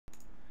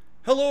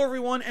Hello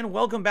everyone and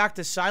welcome back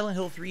to Silent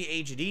Hill 3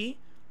 HD.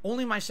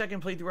 Only my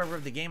second playthrough ever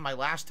of the game. My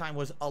last time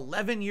was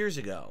 11 years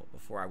ago,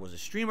 before I was a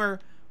streamer,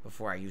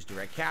 before I used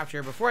direct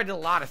capture, before I did a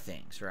lot of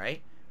things,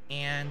 right?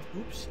 And,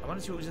 oops, I wanted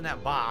to see what was in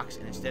that box,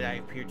 and instead I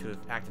appeared to have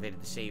activated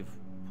the save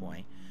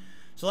point.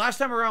 So last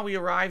time around we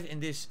arrived in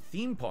this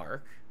theme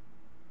park.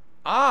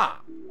 Ah!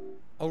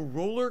 A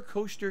roller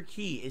coaster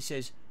key. It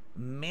says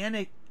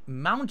Mountain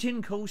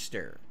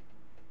Coaster.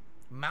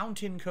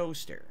 Mountain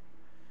Coaster.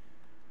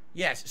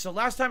 Yes, so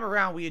last time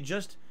around, we had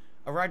just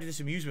arrived at this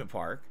amusement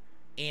park,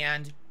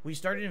 and we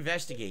started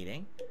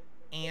investigating,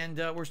 and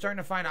we're starting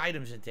to find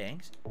items and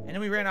things, and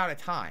then we ran out of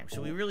time,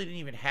 so we really didn't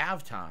even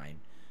have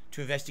time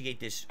to investigate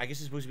this. I guess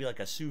it's supposed to be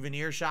like a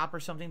souvenir shop or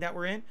something that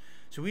we're in,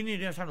 so we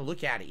didn't have time to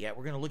look at it yet.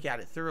 We're going to look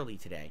at it thoroughly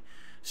today.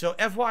 So,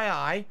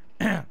 FYI,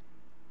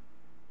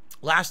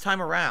 last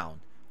time around,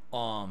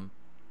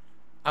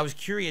 I was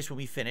curious when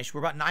we finished.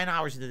 We're about 9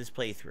 hours into this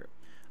playthrough.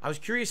 I was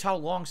curious how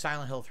long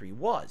Silent Hill 3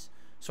 was.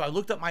 So I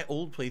looked up my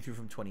old playthrough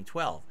from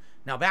 2012.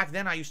 Now, back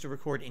then, I used to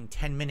record in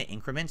 10-minute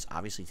increments.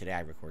 Obviously, today I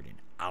record in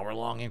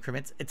hour-long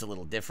increments. It's a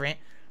little different.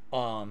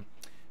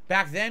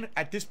 Back then,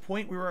 at this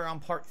point, we were on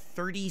part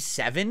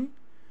 37,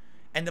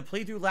 and the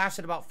playthrough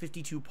lasted about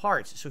 52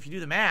 parts. So if you do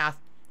the math,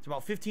 it's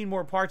about 15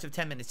 more parts of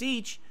 10 minutes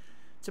each.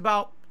 It's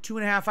about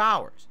 2.5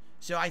 hours.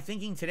 So I'm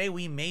thinking today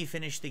we may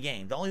finish the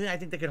game. The only thing I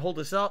think that could hold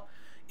us up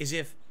is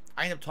if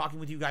I end up talking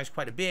with you guys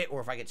quite a bit,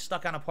 or if I get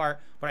stuck on a part,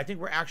 but I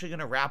think we're actually going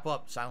to wrap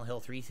up Silent Hill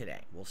 3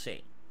 today. We'll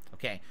see.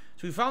 Okay,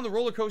 so we found the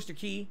roller coaster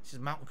key. This is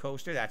Mountain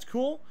Coaster. That's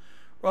cool.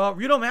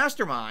 Rito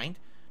Mastermind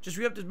just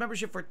re-upped his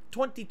membership for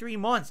 23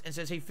 months and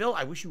says, hey, Phil,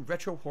 I wish you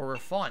retro horror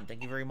fun.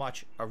 Thank you very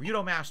much.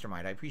 Rito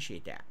Mastermind. I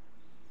appreciate that.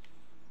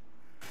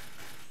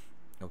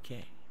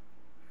 Okay.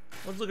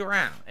 Let's look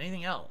around.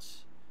 Anything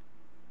else?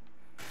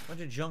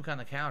 Bunch of junk on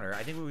the counter.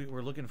 I think we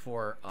were looking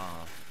for...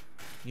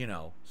 you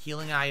know,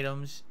 healing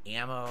items,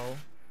 ammo,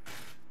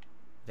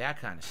 that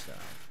kind of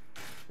stuff.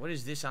 What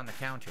is this on the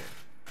counter?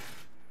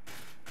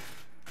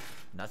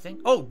 Nothing?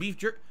 Oh, beef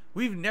jerky.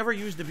 We've never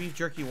used the beef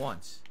jerky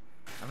once.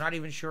 I'm not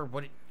even sure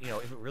what it, you know,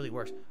 if it really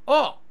works.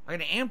 Oh, I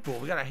got an ampoule.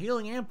 We got a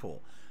healing ampoule.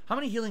 How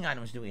many healing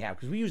items do we have?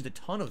 Because we used a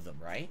ton of them,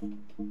 right?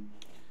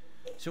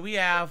 So we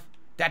have,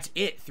 that's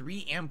it,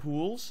 3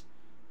 ampoules.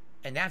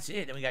 And that's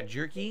it. Then we got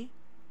jerky,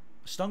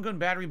 stun gun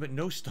battery, but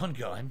no stun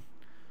gun.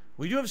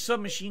 We do have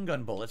submachine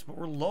gun bullets, but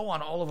we're low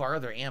on all of our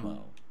other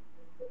ammo.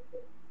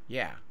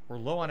 Yeah, we're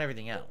low on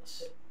everything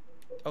else.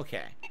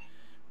 Okay.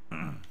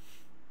 A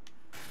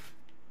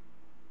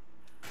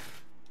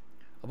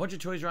bunch of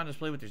toys are on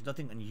display, but there's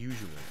nothing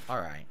unusual.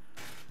 Alright.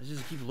 Let's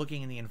just keep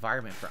looking in the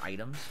environment for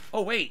items.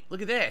 Oh, wait.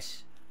 Look at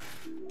this.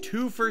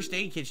 2 first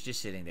aid kits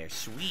just sitting there.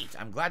 Sweet.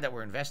 I'm glad that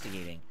we're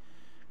investigating.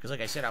 Because,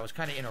 like I said, I was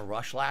kind of in a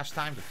rush last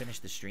time to finish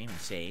the stream and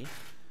save.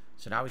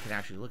 So now we can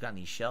actually look on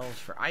these shelves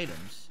for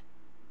items.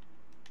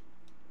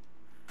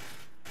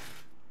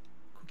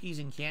 Cookies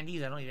and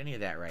candies. I don't eat any of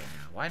that right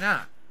now. Why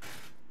not?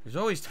 There's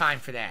always time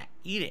for that.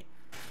 Eat it.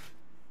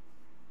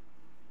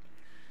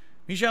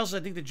 Michelle says, I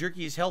think the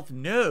jerky is health.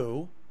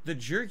 No. The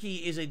jerky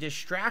is a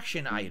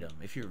distraction item.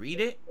 If you read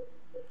it.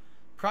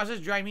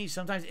 Processed dry meat,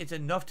 sometimes it's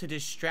enough to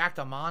distract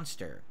a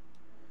monster.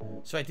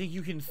 So I think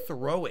you can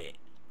throw it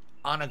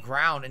on a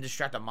ground and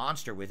distract a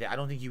monster with it. I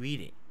don't think you eat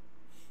it.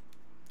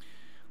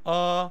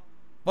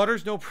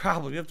 Butter's no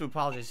problem. You have to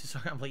apologize.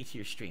 Sorry, I'm late to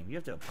your stream. You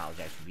have to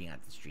apologize for being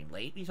at the stream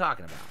late. What are you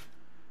talking about?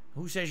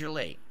 Who says you're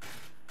late?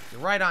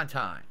 You're right on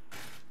time.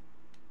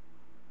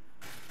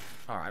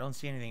 Alright, I don't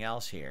see anything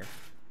else here.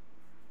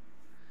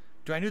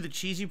 Do I know the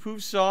Cheesy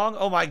Poof song?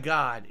 Oh my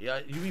god.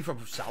 You mean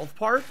from South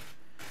Park?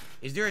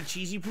 Is there a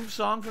Cheesy Poof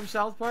song from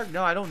South Park?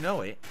 No, I don't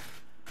know it.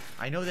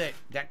 I know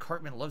that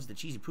Cartman loves the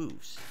Cheesy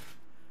Poofs.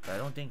 But I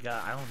don't think,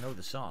 I don't know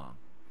the song.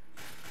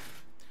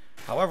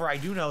 However, I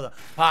do know the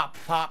Pop,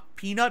 Pop,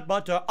 Peanut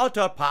Butter,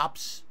 Utter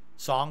Pops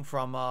song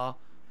from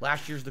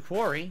last year's The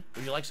Quarry.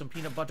 Would you like some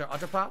Peanut Butter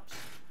Utter Pops?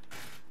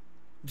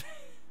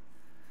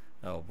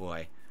 Oh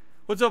boy.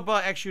 What's up,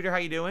 X-Shooter? How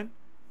you doing?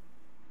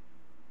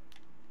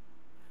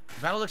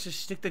 Battle looks to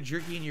stick the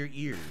jerky in your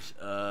ears.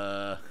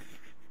 I'm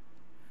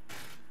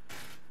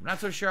not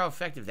so sure how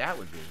effective that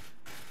would be.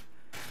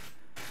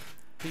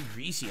 Pretty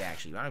greasy,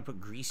 actually. Why don't I put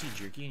greasy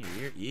jerky in your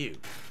ear? Ew.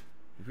 It'd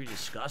be pretty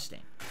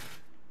disgusting.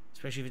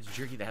 Especially if it's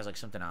jerky that has, like,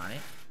 something on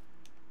it.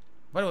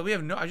 By the way, we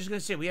have no... I was just gonna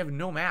say, we have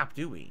no map,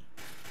 do we?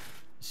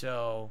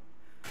 So...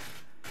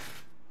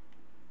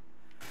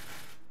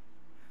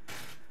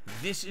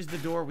 This is the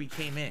door we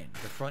came in.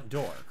 The front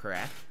door,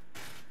 correct?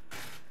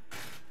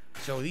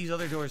 So these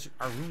other doors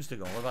are rooms to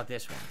go. What about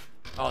this one?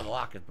 Oh, the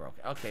lock is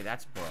broken. Okay,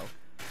 that's broke.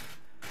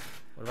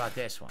 What about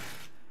this one?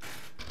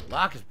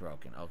 Lock is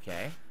broken.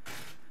 Okay.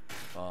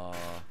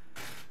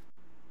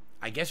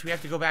 I guess we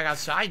have to go back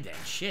outside then.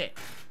 Shit.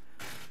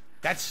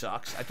 That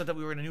sucks. I thought that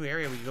we were in a new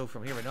area we could go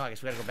from here, but no, I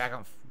guess we gotta go back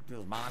on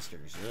those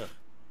monsters. Ugh.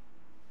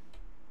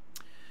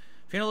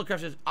 Fiona Lookcraft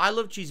says, I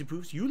love Cheesy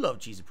Poofs. You love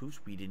Cheesy Poofs.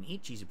 We didn't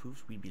eat Cheesy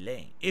Poofs. We'd be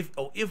lame. If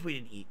we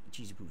didn't eat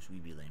Cheesy Poofs,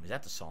 we'd be lame. Is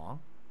that the song?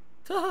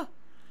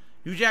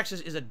 Hugh Jack says,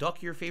 is a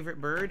duck your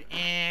favorite bird?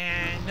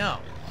 And no.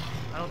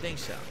 don't think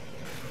so.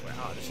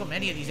 Wow, there's so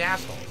many of these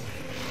assholes.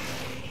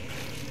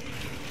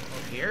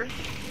 Over here?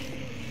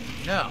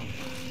 No.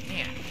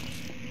 Man.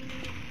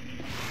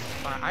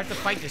 Alright, I have to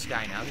fight this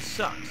guy now. This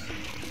sucks.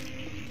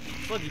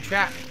 Look, he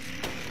trapped me.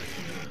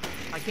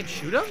 I can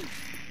shoot him?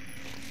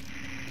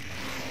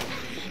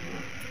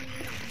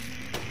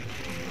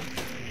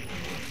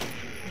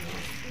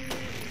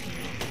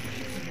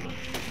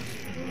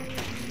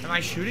 Am I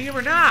shooting him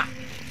or not?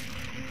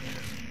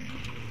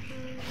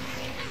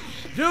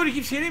 Dude, he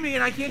keeps hitting me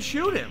and I can't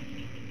shoot him.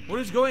 What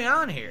is going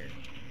on here?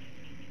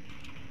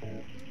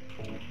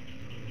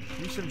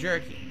 Do some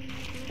jerky.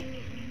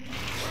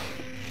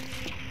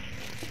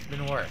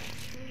 Didn't work.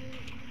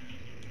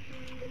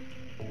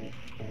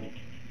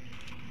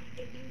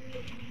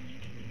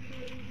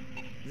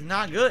 This is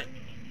not good.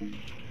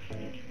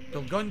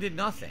 The gun did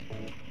nothing.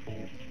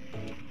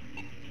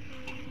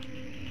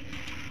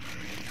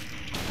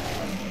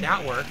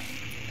 That worked.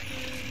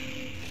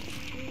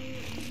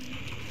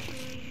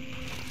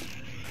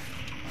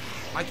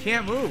 I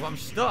can't move. I'm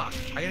stuck.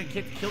 I gotta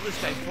kill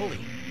this guy fully.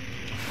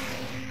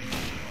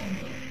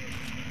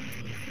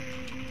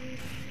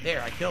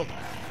 There, I killed him.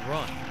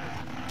 Run.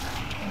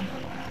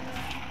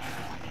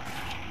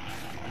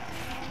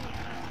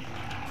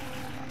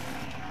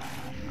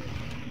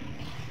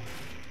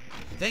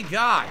 Thank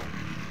God.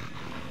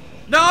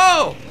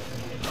 No!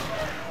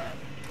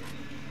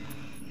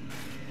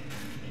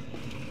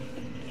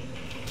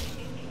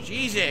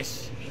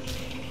 Jesus.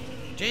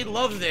 Jade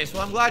loves this.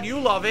 Well, I'm glad you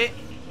love it.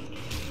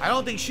 I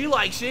don't think she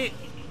likes it.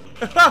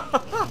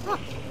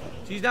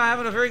 She's not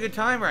having a very good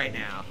time right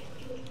now.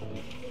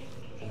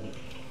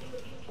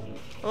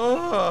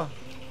 Oh.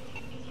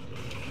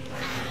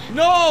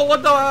 No,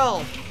 what the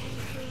hell?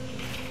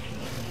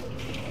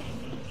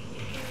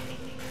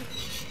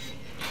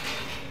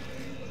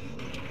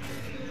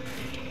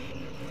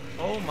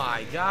 Oh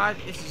my God,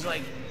 this is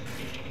like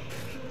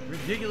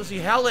ridiculously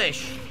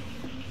hellish.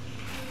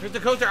 Here's the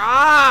coaster.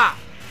 Ah!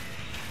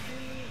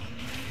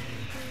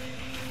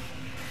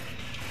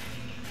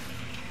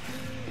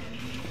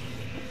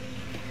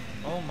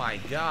 Oh my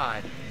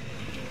God.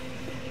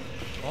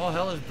 All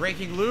hell is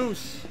breaking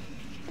loose.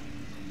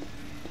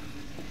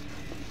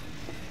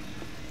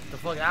 Get the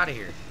fuck out of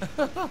here.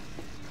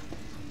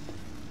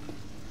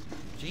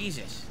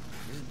 Jesus.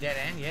 This is a dead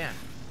end? Yeah.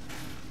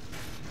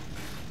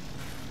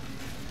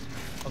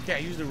 Okay, I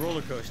used the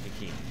roller coaster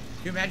key.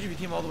 Can you imagine if you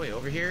came all the way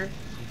over here?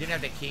 You didn't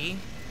have the key?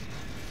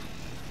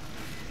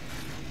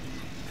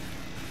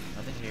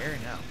 Nothing here?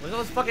 No. Look at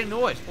all this fucking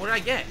noise. What did I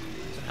get?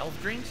 Some health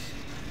drinks?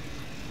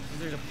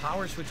 There's a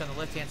power switch on the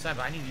left-hand side,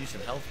 but I need to use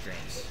some health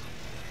drinks.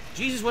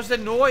 Jesus, what's the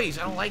noise?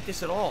 I don't like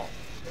this at all.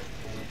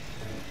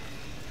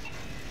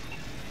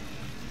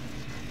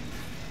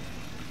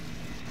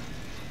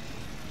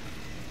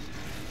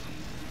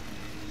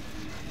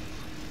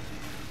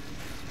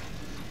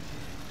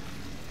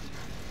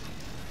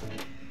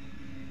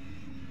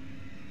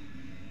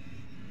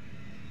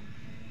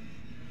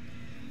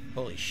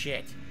 Holy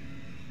shit.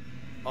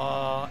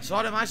 So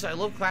out of my side, I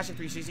love classic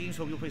 360 games.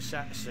 Hope you'll play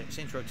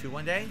Saints Row 2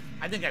 one day.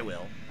 I think I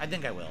will. I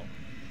think I will.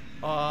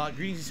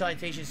 Greetings and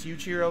salutations to you,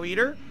 Chiro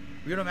Eater.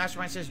 Weirdo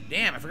Mastermind says,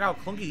 damn, I forgot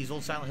how clunky these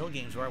old Silent Hill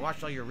games were. I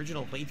watched all your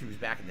original playthroughs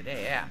back in the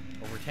day. Yeah,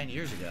 over 10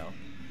 years ago.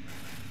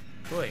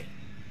 Boy,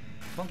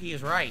 clunky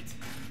is right.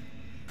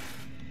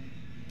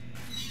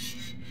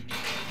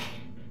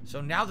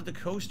 So now that the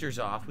coaster's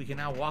off, we can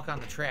now walk on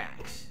the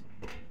tracks.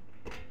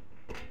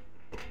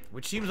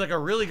 Which seems like a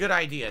really good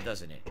idea,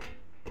 doesn't it?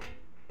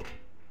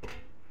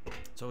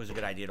 It's always a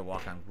good idea to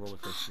walk on roller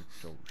coaster.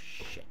 Oh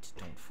shit!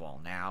 Don't fall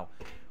now.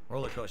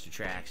 Roller coaster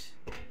tracks.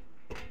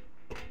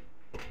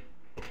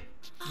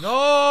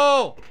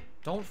 No!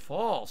 Don't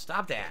fall.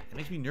 Stop that. It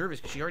makes me nervous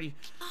because she already.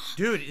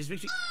 Dude, it just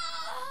makes me.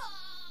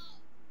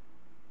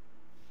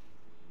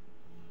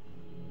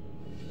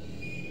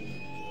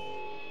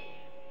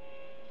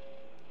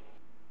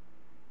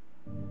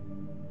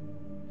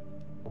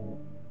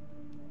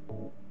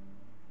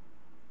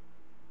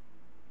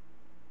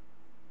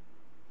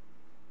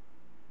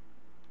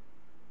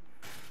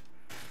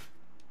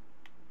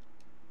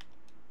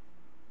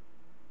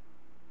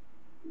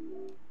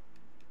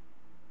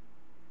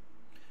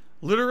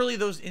 Literally,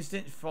 those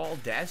instant fall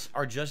deaths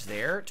are just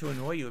there to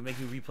annoy you and make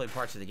you replay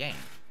parts of the game.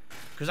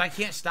 Because I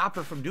can't stop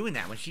her from doing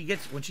that. When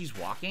she's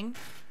walking,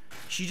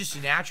 she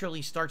just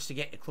naturally starts to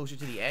get closer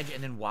to the edge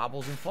and then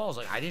wobbles and falls.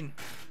 Like,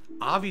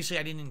 obviously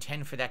I didn't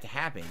intend for that to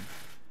happen.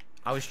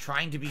 I was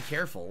trying to be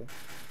careful,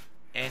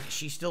 and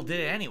she still did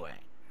it anyway.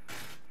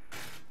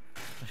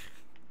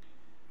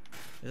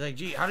 It's like,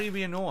 gee, how do you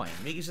be annoying?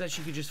 Make it so that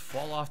she could just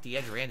fall off the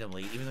edge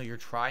randomly, even though you're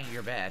trying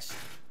your best.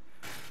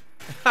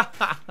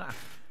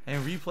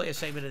 And replay a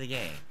segment of the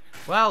game.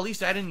 Well, at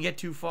least I didn't get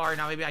too far.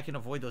 Now maybe I can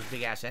avoid those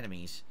big-ass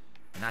enemies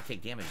and not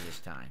take damage this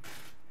time.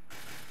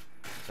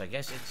 So I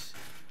guess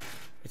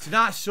it's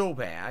not so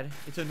bad.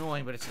 It's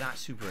annoying, but it's not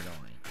super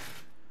annoying.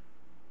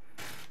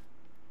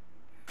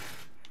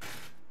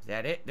 Is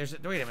that it? Wait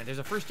a minute. There's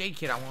a first aid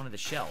kit on one of the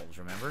shelves,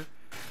 remember?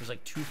 There's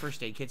like 2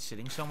 first aid kits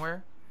sitting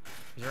somewhere.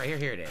 Is it right here?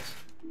 Here it is.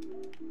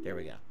 There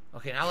we go.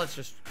 Okay, now let's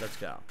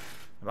go.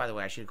 And by the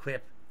way, I should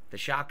equip the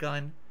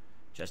shotgun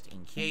just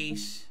in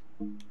case.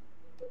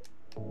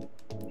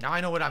 Now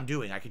I know what I'm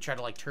doing. I could try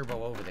to like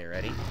turbo over there.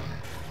 Ready?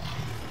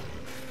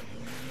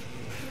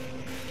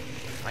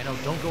 I know,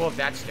 don't go up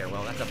that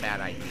stairwell. That's a bad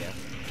idea.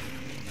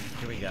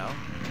 Here we go.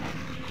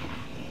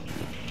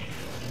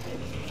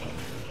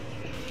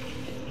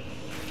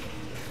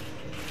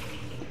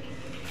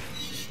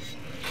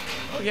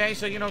 Okay,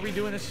 so, you know,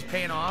 redoing this is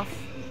paying off.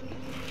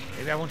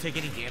 Maybe I won't take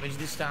any damage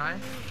this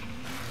time.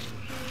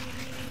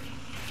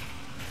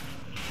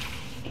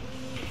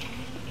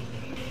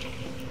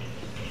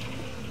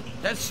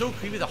 That's so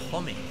creepy, the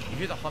humming. You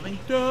hear the humming?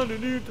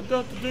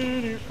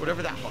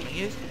 Whatever that humming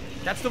is.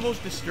 That's the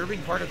most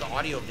disturbing part of the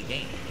audio of the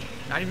game.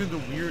 Not even the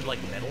weird, like,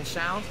 metal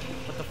sounds,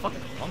 but the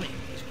fucking humming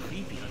is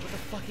creepy. Like, what the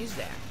fuck is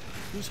that?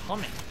 Who's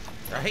humming?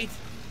 Right?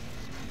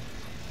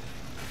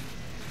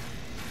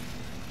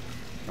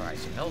 Alright,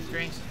 some health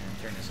drinks,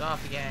 and turn this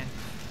off again.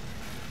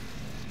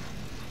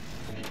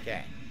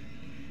 Okay.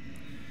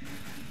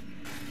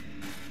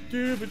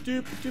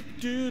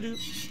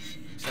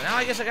 So now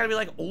I guess I gotta be,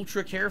 like,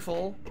 ultra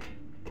careful.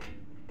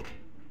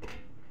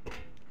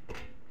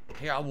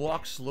 Here, I'll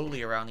walk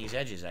slowly around these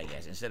edges, I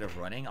guess. Instead of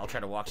running, I'll try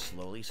to walk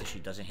slowly so she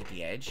doesn't hit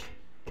the edge.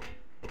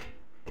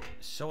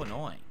 It's so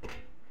annoying.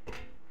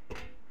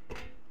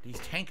 These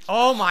tank...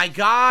 Oh my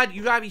god!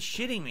 You gotta be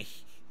shitting me.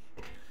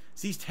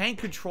 It's these tank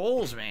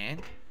controls, man.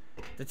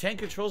 The tank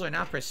controls are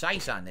not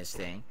precise on this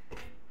thing.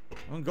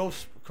 I'm gonna go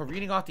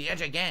careening off the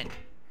edge again.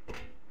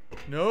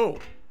 No.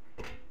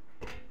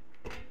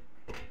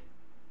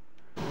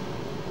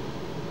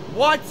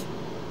 What?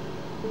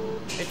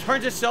 It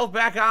turns itself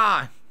back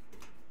on.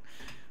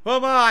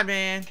 Come on,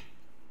 man.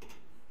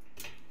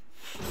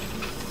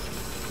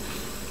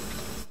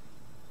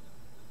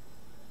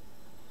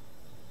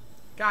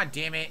 God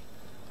damn it.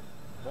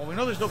 Well, we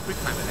know there's no quick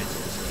time events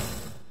in this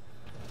game.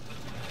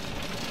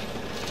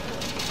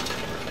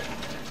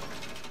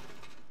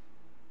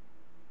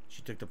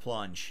 She took the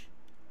plunge.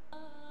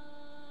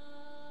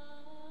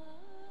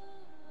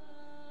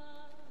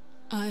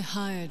 I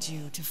hired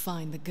you to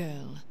find the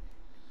girl,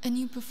 and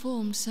you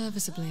performed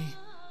serviceably.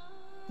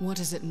 What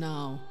is it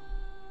now?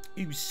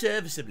 You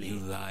serviceably. You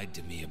lied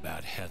to me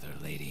about Heather,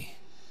 lady.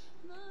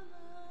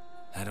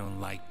 I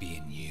don't like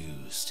being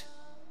used.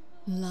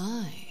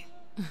 Lie?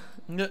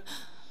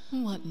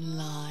 What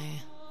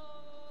lie?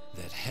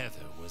 That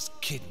Heather was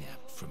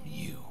kidnapped from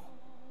you.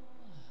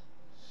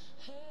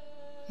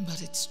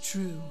 But it's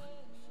true.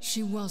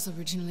 She was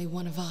originally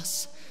one of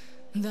us.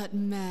 That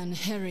man,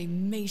 Harry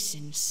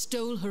Mason,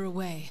 stole her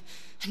away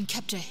and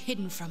kept her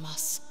hidden from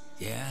us.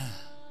 Yeah?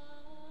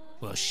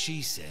 Well,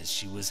 she says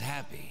she was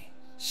happy.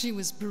 She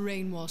was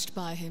brainwashed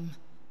by him,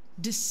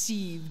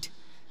 deceived,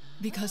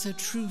 because her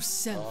true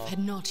self had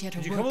not yet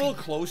awoken. Could you come a little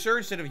closer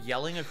instead of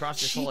yelling across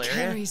this whole area? She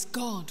carries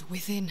God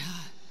within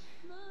her.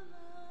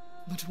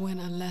 But when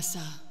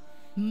Alessa,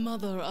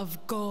 Mother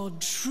of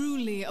God,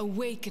 truly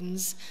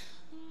awakens...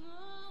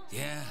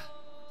 Yeah?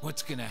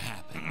 What's gonna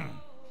happen?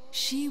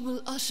 She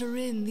will usher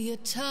in the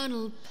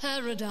eternal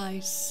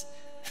paradise.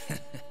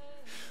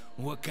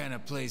 What kind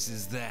of place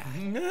is that?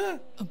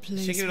 A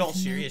place Taking it all with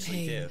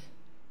seriously, no pain, too.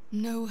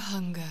 no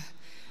hunger,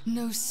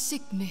 no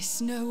sickness,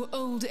 no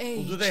old age.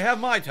 Well, do they have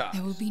my time?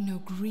 There will be no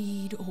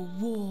greed or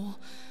war,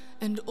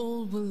 and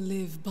all will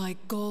live by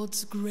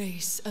God's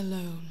grace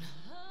alone.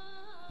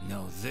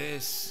 No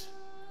this,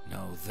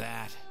 no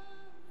that,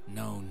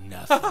 no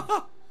nothing.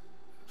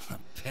 A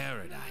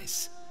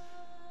paradise.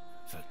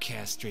 For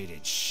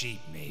castrated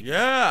sheep, maybe.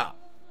 Yeah.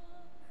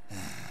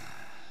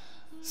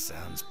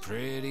 Sounds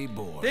pretty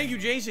boring. Thank you,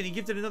 Jason. He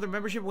gifted another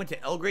membership. Went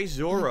to El Grey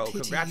Zorro. I pity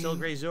Congrats, you. El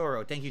Grey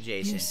Zorro. Thank you,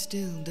 Jason. You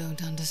still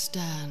don't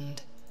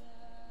understand.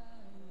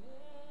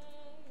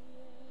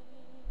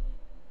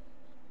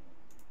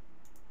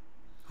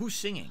 Who's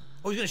singing?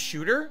 Oh, he's gonna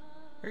shoot her?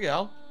 Here you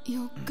go.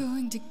 You're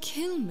going to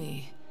kill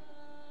me.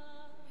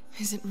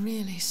 Is it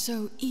really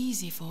so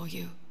easy for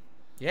you?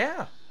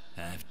 Yeah.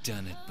 I've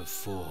done it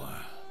before.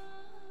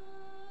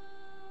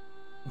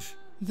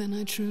 Then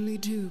I truly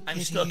do pity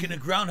I'm stuck you. in a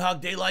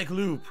Groundhog Day-like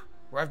loop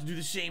where I have to do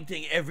the same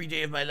thing every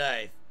day of my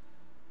life.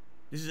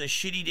 This is a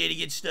shitty day to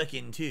get stuck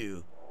in,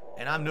 too.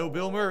 And I'm no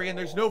Bill Murray, and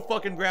there's no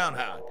fucking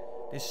groundhog.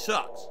 This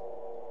sucks.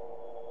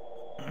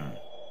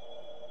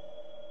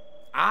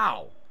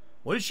 Ow.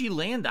 What did she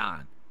land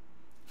on?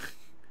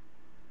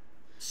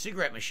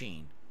 Cigarette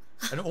machine.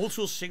 An old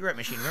school cigarette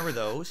machine. Remember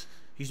those?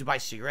 He used to buy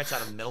cigarettes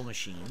out of metal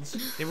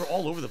machines. They were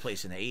all over the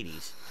place in the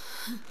 80s.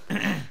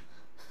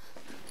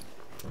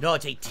 No,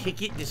 it's a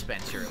ticket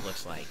dispenser, it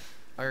looks like.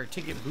 Or a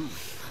ticket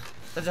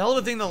booth. That's a hell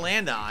of a thing to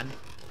land on.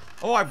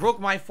 Oh, I broke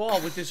my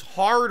fall with this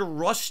hard,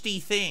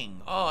 rusty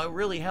thing. Oh, it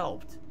really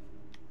helped.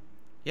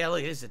 Yeah,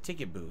 look, this is a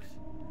ticket booth.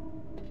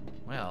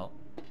 Well.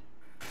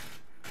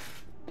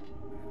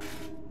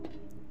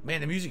 Man,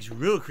 the music's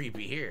real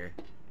creepy here.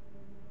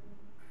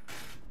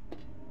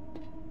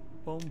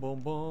 Boom,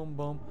 boom, boom,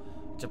 boom.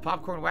 It's a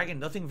popcorn wagon.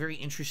 Nothing very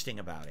interesting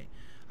about it.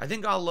 I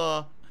think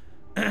I'll,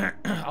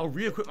 I'll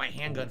re-equip my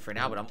handgun for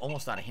now, but I'm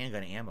almost out of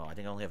handgun ammo. I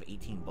think I only have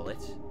 18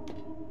 bullets.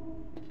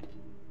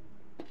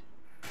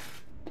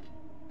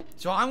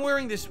 So I'm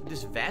wearing this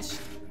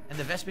vest, and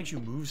the vest makes you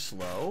move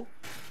slow.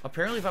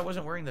 Apparently, if I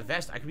wasn't wearing the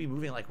vest, I could be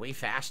moving like way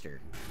faster.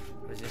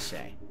 What does this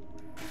say?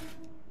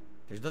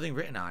 There's nothing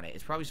written on it.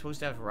 It's probably supposed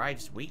to have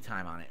just wait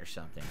time on it or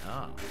something.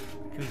 Oh.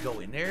 Can we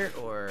go in there,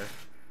 or are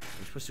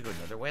we supposed to go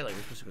another way? Like,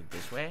 we're supposed to go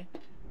this way?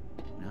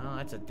 No,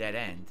 that's a dead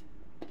end.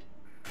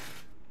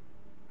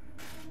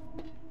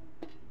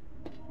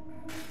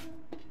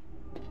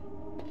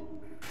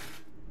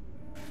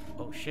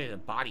 Oh shit, a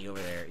body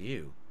over there.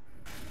 Ew.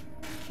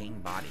 King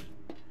body.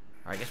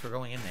 Alright, I guess we're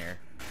going in there.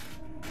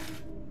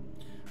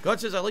 God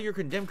says, I like your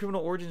Condemned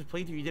Criminal Origins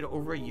playthrough. You did it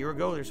over a year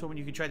ago. There's hoping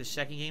you could try the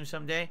second game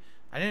someday.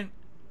 I didn't...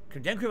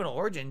 Condemned Criminal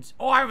Origins?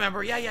 Oh, I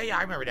remember. Yeah.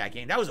 I remember that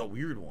game. That was a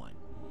weird one.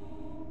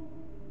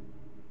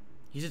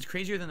 He says it's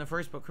crazier than the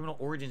first, but Criminal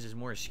Origins is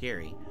more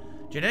scary.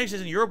 Genetics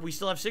says in Europe, we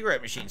still have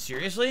cigarette machines.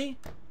 Seriously?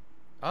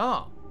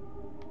 Oh.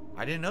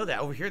 I didn't know that.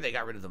 Over here, they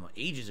got rid of them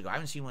ages ago. I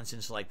haven't seen one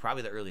since, like,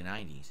 probably the early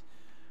 90s.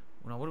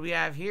 Well, what do we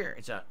have here?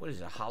 It's a... What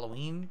is it? A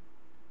Halloween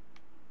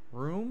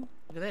room?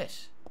 Look at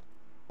this.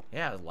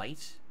 Yeah,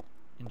 lights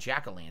and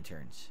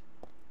jack-o'-lanterns.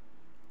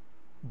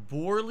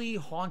 Borley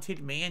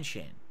Haunted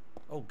Mansion.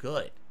 Oh,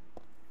 good.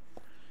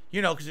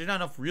 You know, because there's not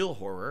enough real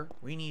horror.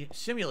 We need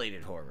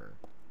simulated horror.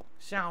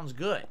 Sounds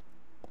good.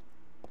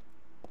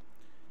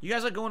 You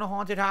guys like going to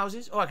haunted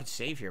houses? Oh, I could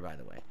save here, by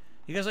the way.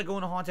 You guys like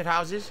going to haunted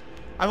houses?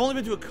 I've only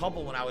been to a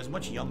couple when I was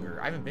much younger.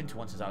 I haven't been to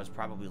one since I was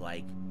probably,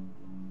 like,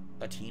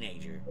 a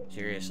teenager.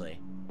 Seriously.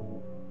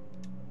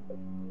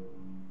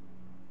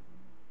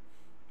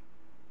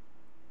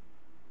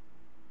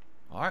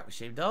 Alright, we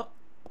saved up.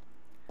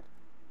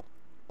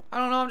 I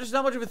don't know, I'm just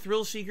not much of a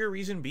thrill seeker.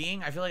 Reason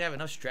being, I feel like I have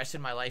enough stress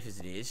in my life as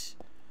it is.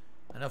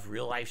 Enough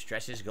real life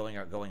stresses going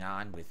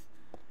on with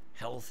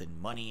health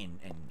and money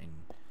and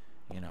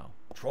you know,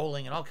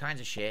 trolling and all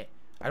kinds of shit.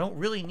 I don't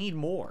really need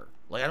more.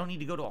 Like, I don't need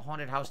to go to a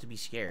haunted house to be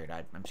scared.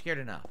 I'm scared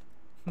enough.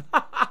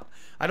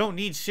 I don't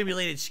need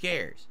simulated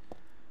scares.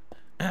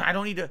 I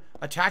don't need to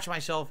attach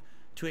myself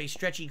to a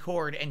stretchy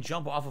cord and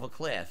jump off of a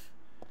cliff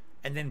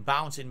and then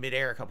bounce in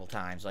midair a couple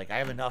times. Like, I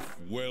have enough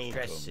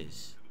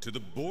stresses. To the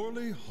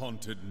Borley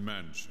Haunted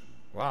Mansion.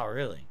 Wow,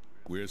 really?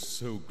 We're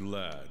so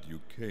glad you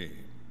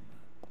came.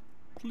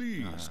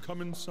 Please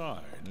come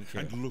inside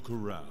and look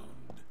around.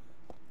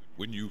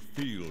 When you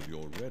feel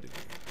you're ready,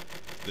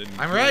 then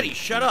I'm ready.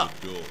 Shut up.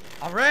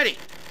 I'm ready.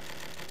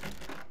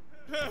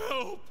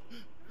 Help!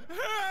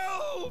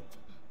 Help!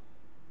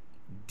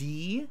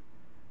 D?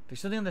 There's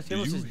something on the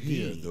table that Do you says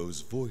hear D.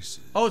 those voices?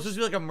 Oh, it's supposed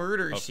to be like a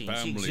murder A scene. So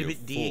family exhibit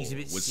of D, four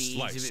exhibit was C,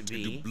 sliced exhibit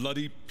B. into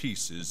bloody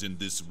pieces in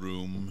this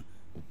room.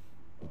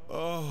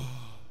 Oh,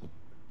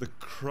 the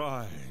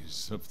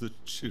cries of the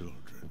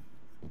children.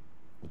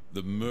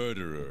 The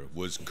murderer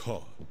was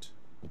caught.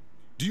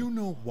 Do you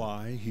know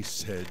why he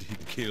said he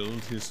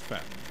killed his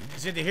family? He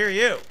said to hear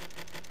you.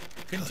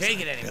 Couldn't take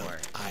it I anymore.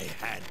 felt I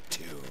had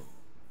to.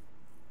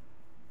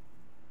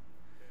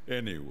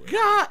 Anyway.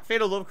 God!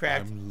 Fatal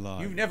Lovecraft. I'm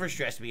lying. You've never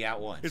stressed me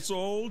out once. It's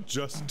all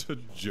just a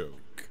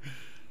joke.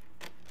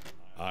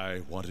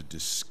 I wanted to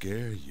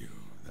scare you,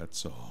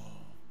 that's all.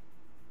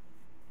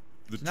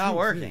 It's not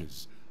working.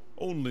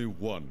 Only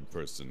one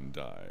person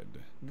died.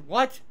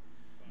 What?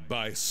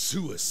 By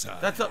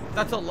suicide. That's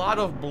a lot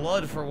of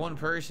blood for one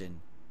person,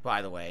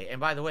 by the way. And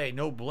by the way,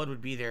 no blood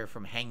would be there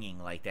from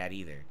hanging like that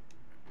either.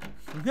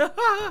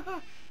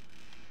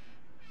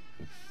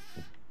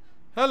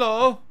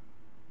 Hello.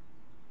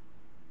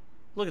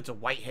 Look, it's a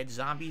whitehead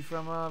zombie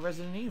from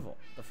Resident Evil,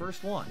 the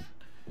first one.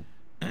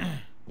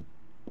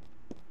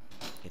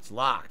 It's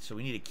locked, so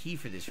we need a key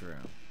for this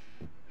room.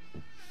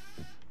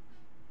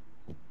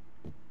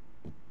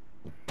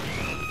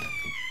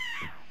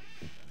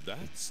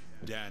 That's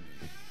Danny.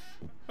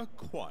 A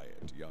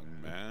quiet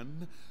young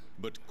man,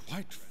 but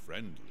quite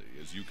friendly,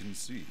 as you can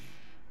see.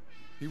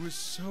 He was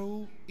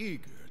so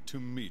eager to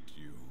meet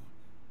you.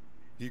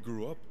 He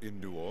grew up in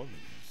New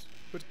Orleans,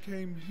 but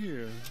came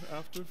here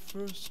after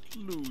first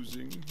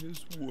losing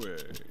his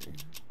way.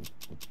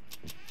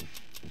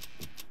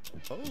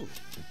 Oh,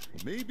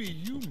 maybe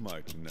you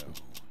might know.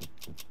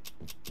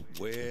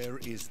 Where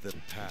is the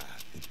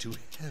path to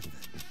heaven?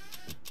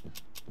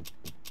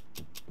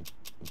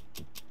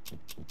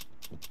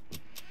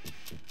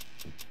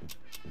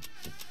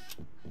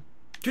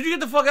 Could you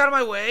get the fuck out of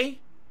my way?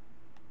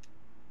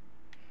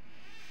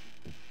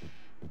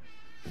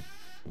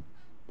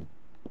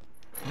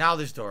 Now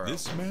this door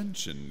opens. This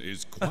mansion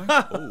is quite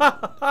old,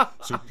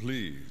 so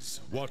please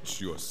watch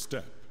your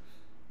step.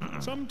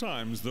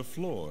 Sometimes the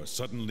floor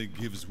suddenly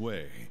gives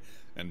way,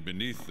 and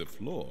beneath the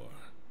floor,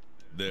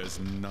 there's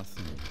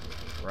nothing.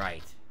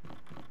 Right.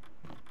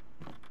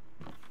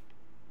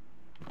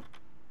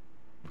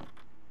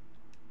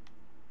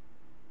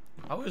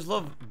 I always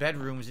love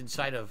bedrooms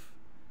inside of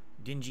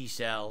dingy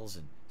cells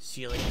and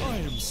ceilings. I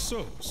am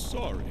so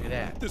sorry. Look at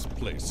that. This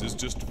place is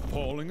just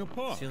falling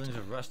apart. Ceilings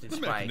of rusted The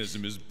spikes.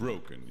 mechanism is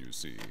broken, you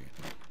see.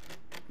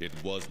 It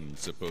wasn't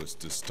supposed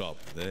to stop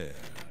there,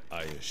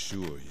 I assure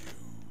you.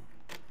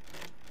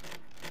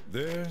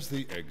 There's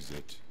the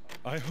exit.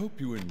 I hope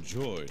you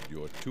enjoyed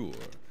your tour.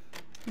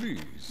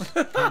 Please,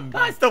 come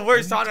back That's the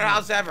worst haunted anytime.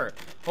 house ever.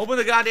 Open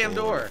the goddamn Or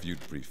door. if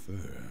you'd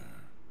prefer,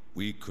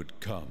 we could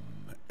come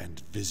and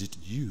visit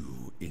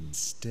you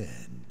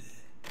instead.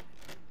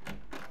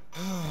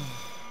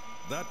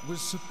 That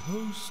was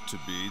supposed to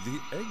be the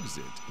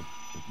exit,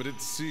 but it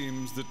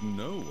seems that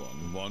no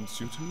one wants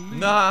you to leave.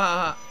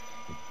 Nah.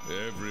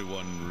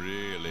 Everyone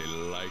really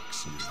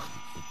likes you.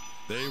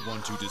 They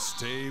want you to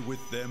stay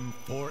with them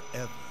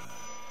forever.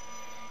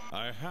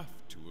 I have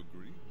to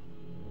agree.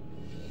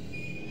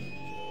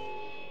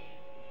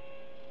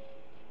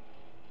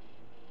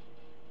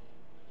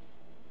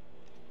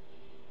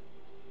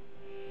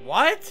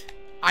 What?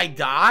 I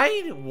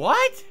died?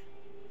 What?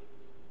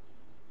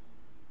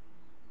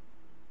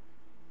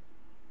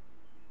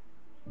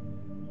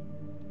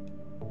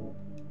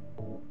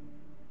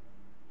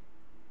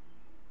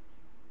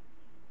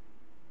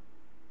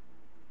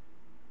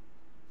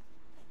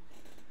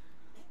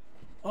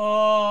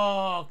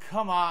 Oh,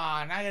 come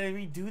on. I gotta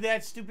redo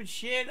that stupid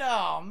shit?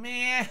 Oh,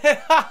 man.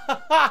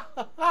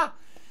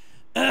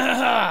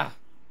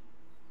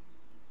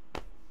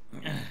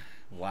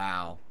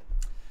 Wow.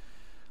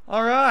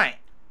 All right.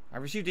 I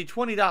received a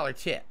 $20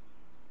 tip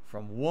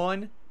from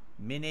 1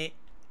 Minute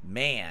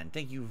Man.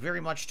 Thank you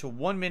very much to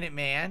 1 Minute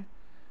Man.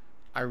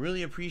 I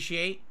really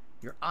appreciate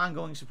your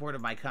ongoing support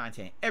of my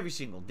content every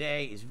single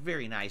day. Is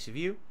very nice of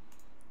you.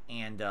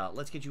 And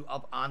let's get you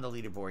up on the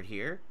leaderboard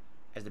here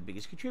as the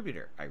biggest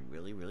contributor. I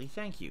really, really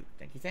thank you.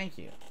 Thank you, thank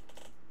you.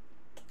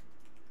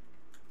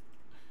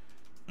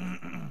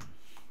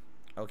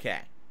 Okay.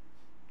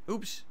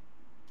 Oops.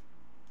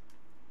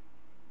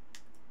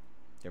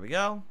 There we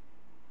go.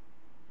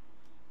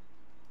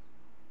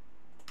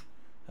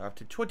 Up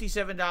to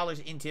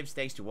 $27 in tips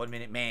thanks to 1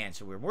 Minute Man.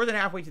 So we're more than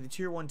halfway to the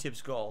tier 1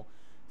 tips goal.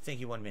 Thank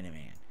you, 1 Minute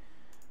Man.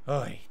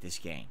 Oy, this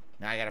game.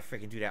 Now I gotta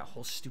freaking do that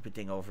whole stupid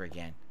thing over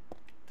again.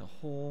 The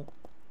whole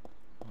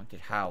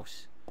haunted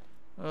house.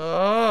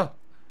 Oh.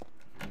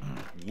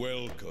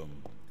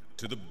 Welcome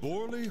to the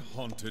Borley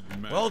Haunted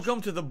Mansion.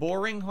 Welcome to the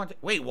boring haunted...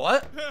 Wait,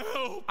 what?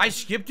 Help! I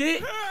skipped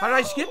it? How did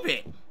I skip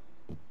it?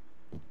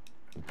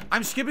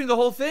 I'm skipping the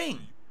whole thing.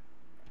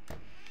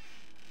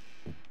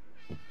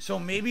 So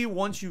maybe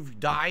once you've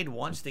died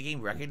once, the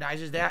game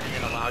recognizes that and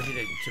then allows you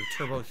to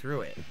turbo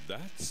through it.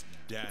 That's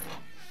Danny.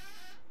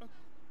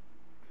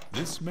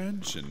 This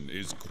mansion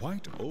is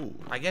quite old.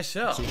 I guess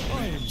so. So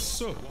I am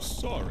so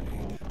sorry.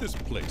 This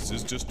place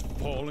is just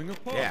falling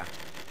apart. Yeah.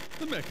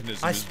 The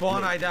mechanism I is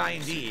spawn, I broken, die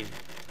you see. indeed.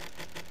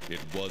 It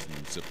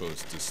wasn't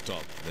supposed to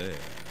stop there,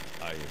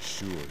 I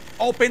assure you.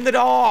 Open the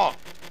door!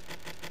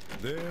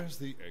 There's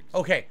the exit.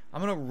 Okay,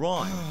 I'm gonna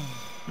run.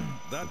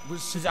 That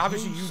was Because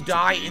obviously you supposed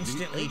die be the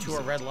instantly to a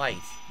exit. red light.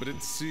 But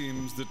it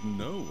seems that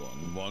no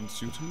one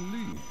wants you to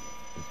leave.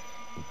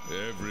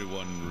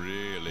 Everyone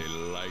really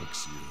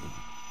likes you.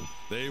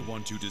 They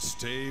want you to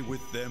stay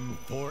with them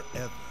forever.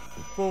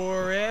 I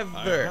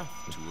Forever.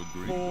 have to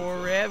agree with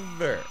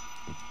Forever.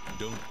 them.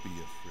 Don't be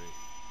afraid.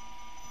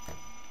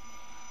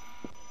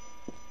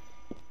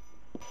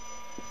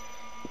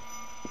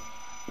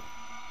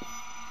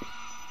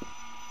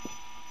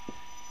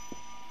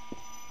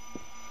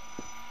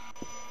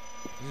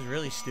 This is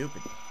really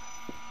stupid.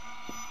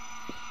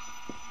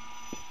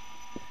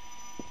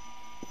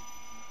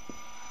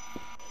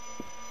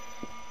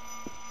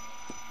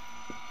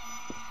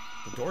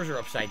 The doors are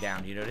upside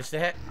down. Do you notice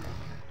that?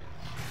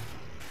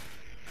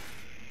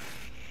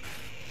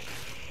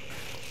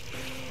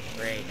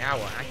 Great. Now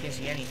what? I can't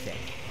see anything.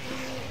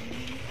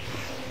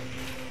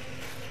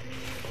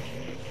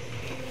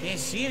 Can't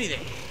see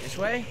anything. This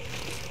way?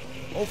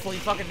 Hopefully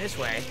fucking this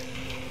way.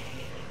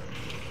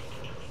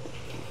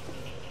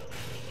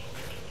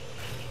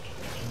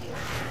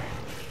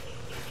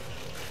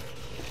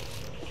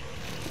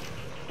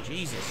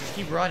 Jesus, just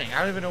keep running. I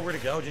don't even know where to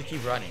go. Just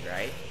keep running,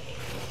 right?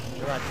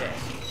 What about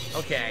this?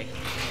 Okay.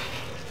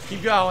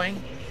 Keep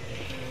going.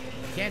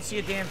 Can't see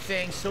a damn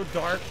thing. So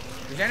dark.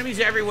 There's enemies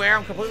everywhere.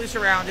 I'm completely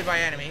surrounded by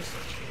enemies.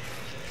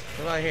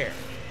 What about here?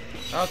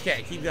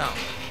 Okay, keep going.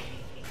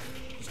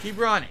 Just keep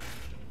running.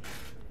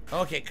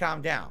 Okay,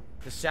 calm down.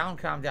 The sound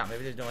calmed down.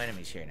 Maybe there's no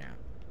enemies here now.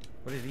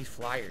 What do these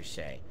flyers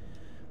say?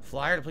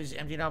 Flyer, the place is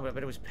empty now, but I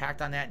bet it was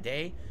packed on that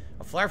day.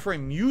 A flyer for a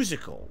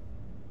musical.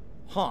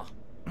 Huh.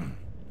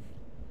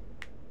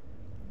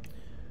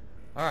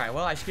 Alright,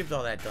 well, I skipped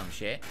all that dumb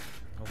shit.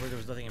 Hopefully there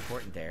was nothing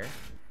important there.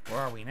 Where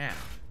are we now?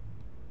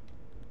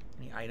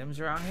 Any items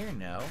around here?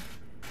 No.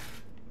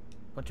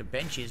 Bunch of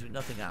benches with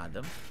nothing on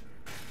them.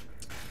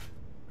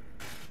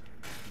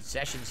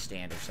 Concession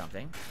stand or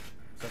something.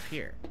 What's up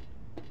here?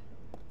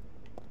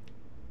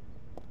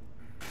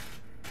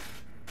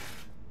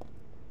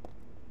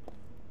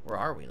 Where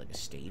are we? Like a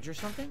stage or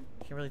something?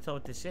 Can't really tell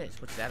what this is.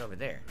 What's that over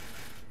there?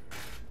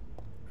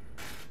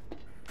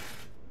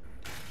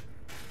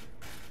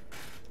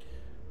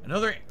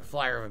 Another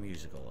flyer of a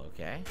musical,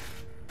 okay.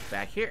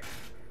 Back here.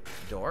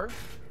 Door?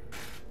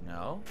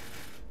 No.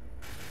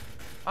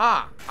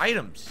 Ah,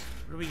 items.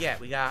 What do we get?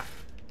 We got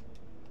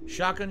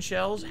shotgun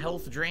shells,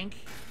 health drink.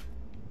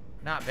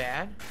 Not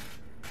bad.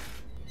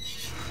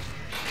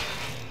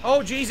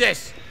 Oh,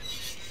 Jesus!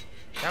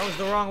 That was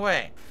the wrong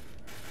way.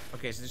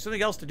 Okay, so there's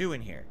something else to do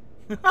in here.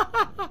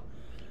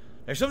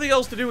 There's something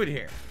else to do in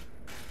here.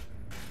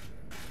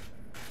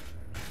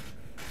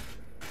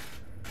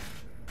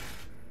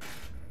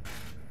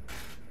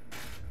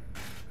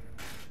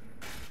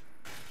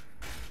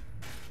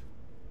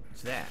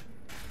 What's that?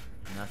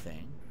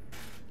 Nothing.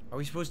 Are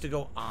we supposed to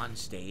go on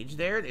stage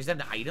there? Is that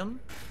an item?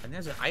 I think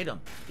that's an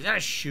item. Is that a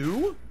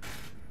shoe?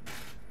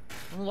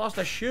 I lost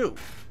a shoe.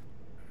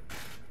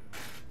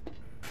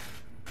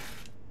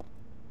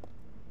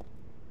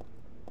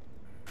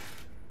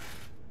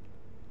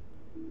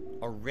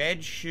 A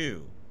red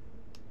shoe.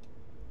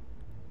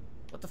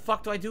 What the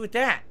fuck do I do with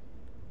that?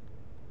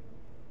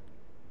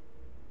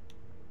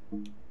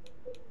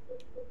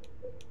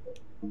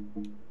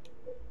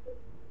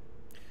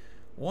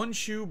 One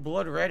shoe,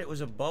 blood red. It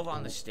was above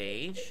on the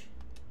stage.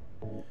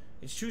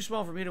 It's too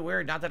small for me to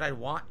wear. Not that I'd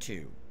want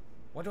to.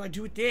 What do I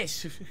do with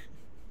this?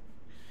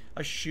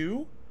 A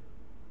shoe?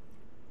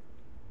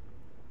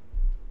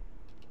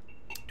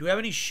 Do we have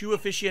any shoe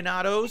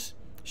aficionados?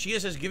 Shia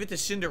says, give it to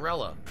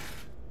Cinderella.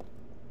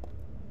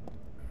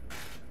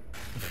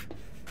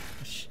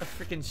 A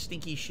freaking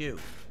stinky shoe.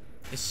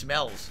 It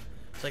smells.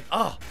 It's like,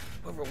 oh,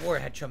 whoever wore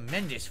it had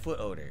tremendous foot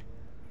odor.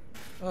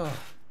 Oh.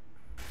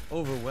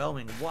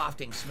 Overwhelming,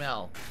 wafting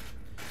smell.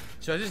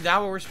 So is this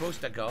now where we're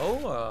supposed to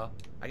go?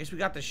 I guess we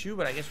got the shoe,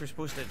 but I guess we're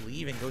supposed to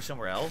leave and go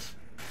somewhere else.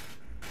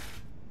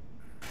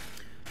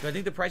 Do I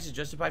think the price is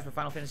justified for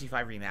Final Fantasy V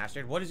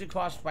Remastered? What does it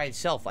cost by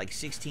itself? Like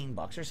 16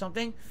 bucks or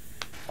something?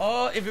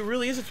 If it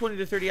really is a 20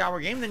 to 30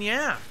 hour game, then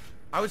yeah.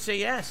 I would say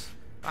yes.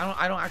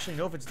 I don't actually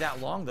know if it's that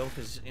long though,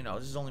 because you know,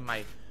 this is only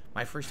my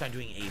first time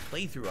doing a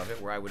playthrough of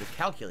it where I would have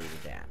calculated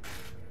that.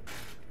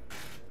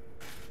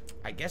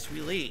 I guess we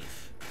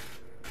leave.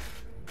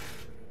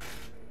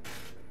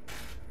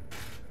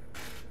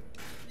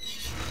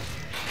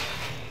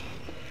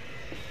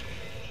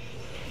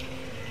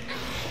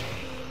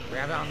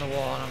 Grab it on the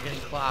wall and I'm getting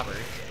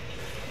clobbered.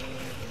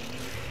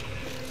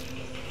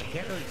 I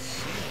can't really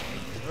see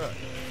anything. Look.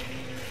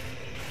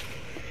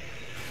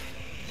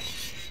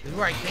 This is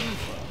where I came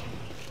from.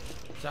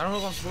 So I don't know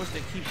if I'm supposed to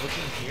keep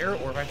looking here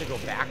or if I have to go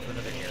back to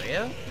another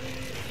area.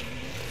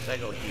 Should I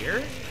go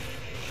here?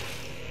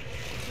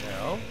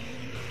 No.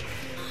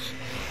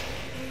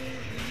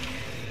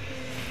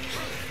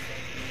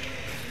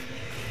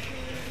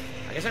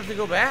 I guess I have to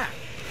go back.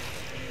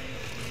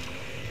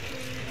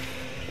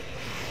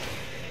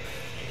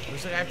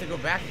 Looks like I have to go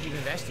back and keep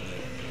investigating.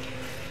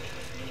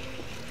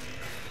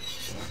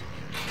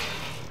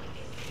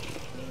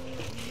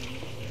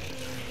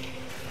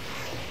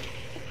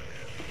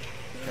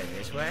 Okay,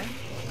 this way.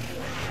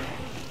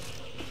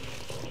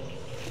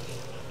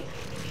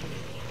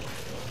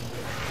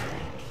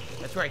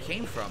 That's where I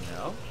came from,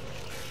 though.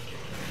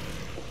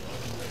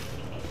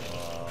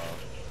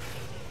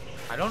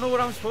 I don't know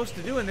what I'm supposed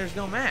to do, and there's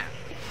no map.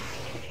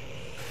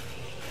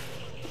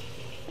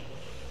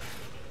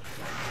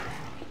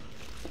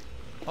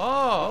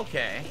 Oh,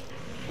 okay.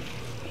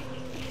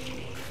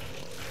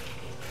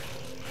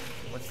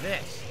 What's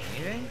this?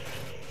 Anything?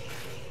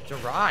 It's a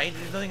ride.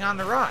 There's nothing on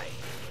the ride.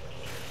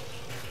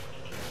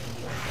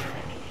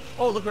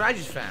 Oh, look what I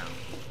just found.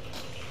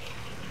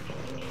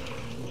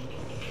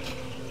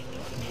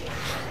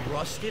 A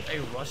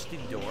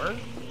rusted door? I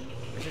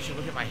guess I should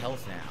look at my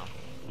health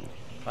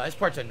now. This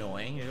part's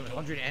annoying. There's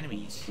 100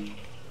 enemies.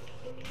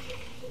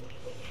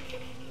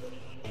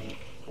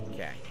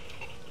 Okay.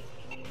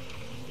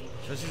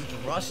 So this is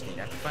rusted.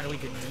 I have to find a way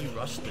to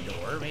de-rust the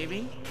door,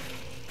 maybe?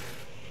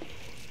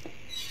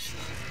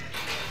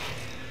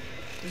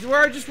 This is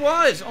where I just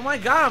was! Oh my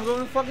god, I'm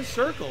going in fucking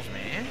circles,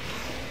 man.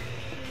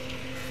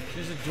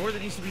 There's a door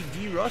that needs to be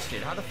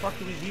de-rusted. How the fuck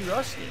do we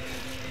de-rust it?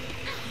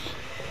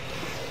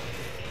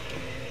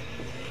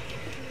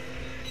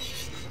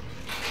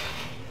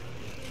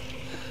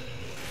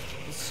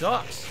 This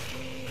sucks.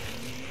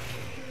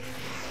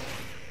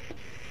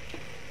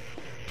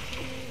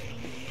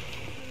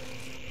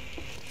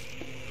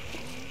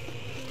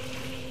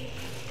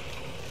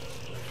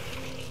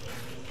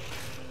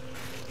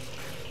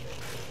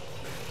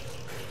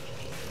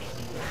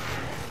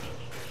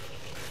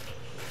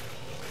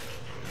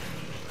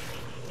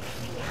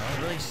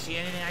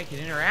 I can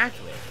interact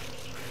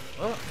with.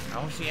 Oh, I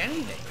don't see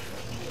anything.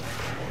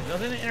 There's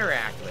nothing to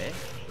interact with.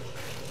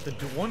 The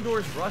one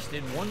door's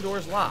rusted, one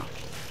door's locked.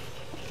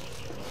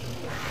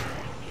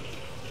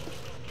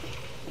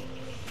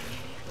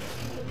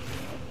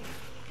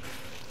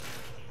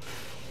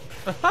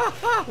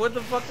 What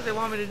the fuck do they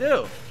want me to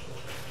do?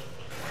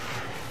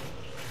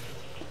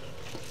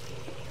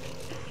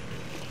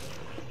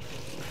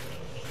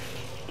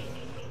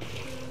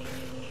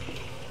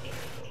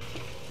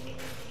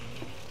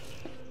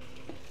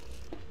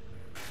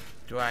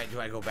 Do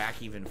I go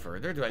back even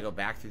further? Do I go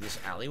back through this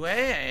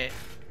alleyway?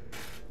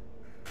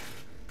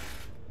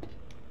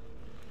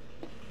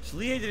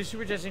 Celia did a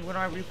super testing when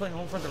I was replaying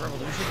Homefront the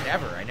Revolution?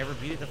 Never. I never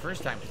beat it the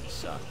first time because it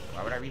sucked.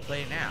 Why would I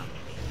replay it now?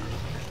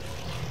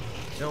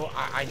 So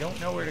I don't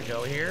know where to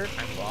go here.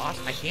 I'm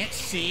lost. I can't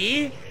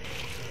see.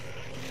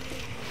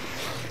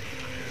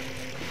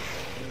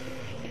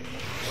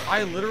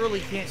 I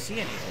literally can't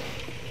see anything.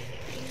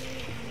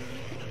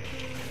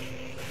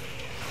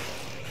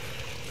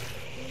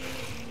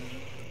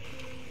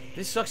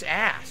 This sucks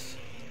ass.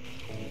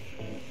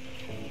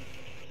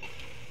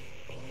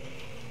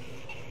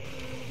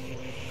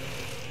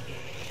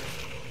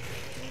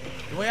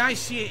 The way I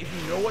see it,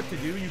 if you know what to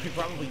do, you could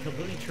probably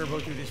completely turbo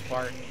through this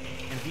part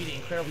and beat it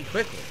incredibly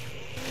quickly.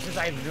 Since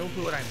I have no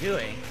clue what I'm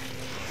doing,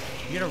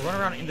 you're gonna run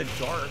around in the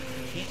dark,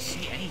 you can't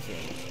see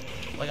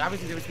anything. Like,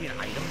 obviously there must be an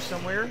item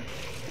somewhere,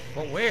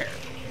 but where?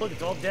 Look,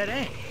 it's all dead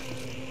end.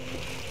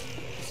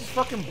 This is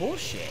fucking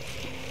bullshit.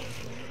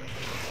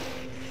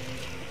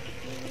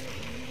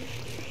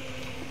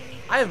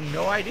 I have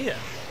no idea.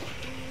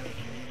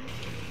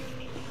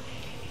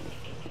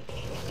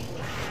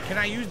 Can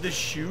I use the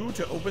shoe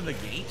to open the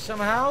gate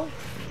somehow?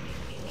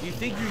 Do you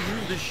think you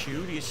use the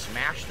shoe? Do you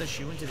smash the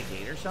shoe into the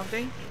gate or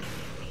something?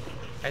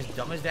 As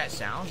dumb as that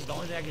sounds, it's the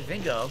only thing I can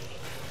think of.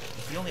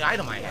 It's the only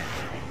item I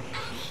have.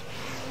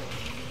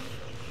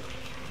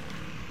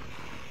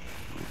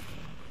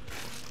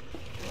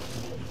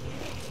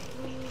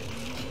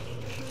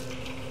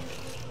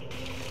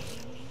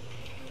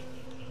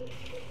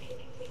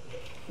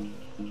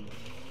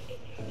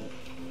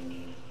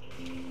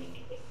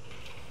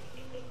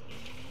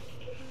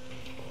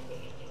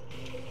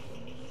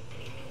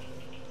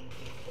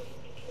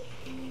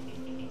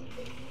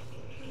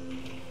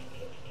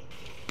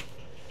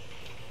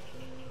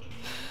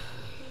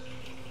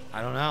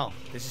 I don't know.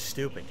 This is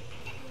stupid.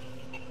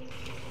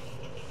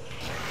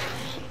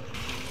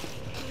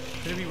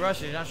 Could it be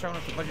rushed? You're not strong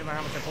enough to budget about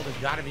how much I pulled. There's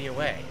got to be a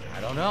way.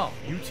 I don't know.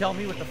 You tell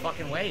me what the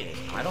fucking way is.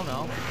 I don't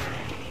know.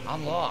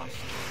 I'm lost.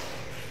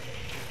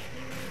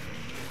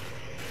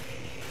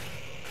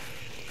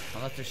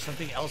 Unless there's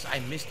something else I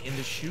missed in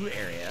the shoe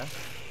area.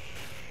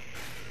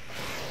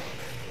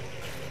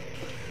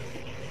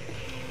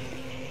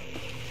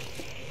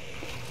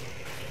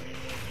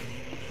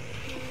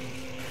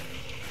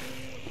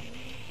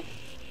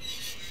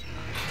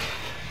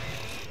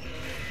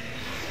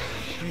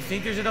 Do you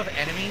think there's enough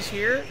enemies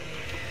here?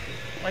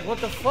 Like, what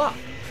the fuck?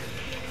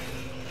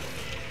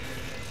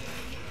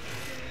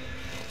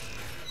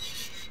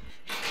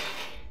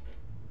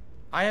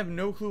 I have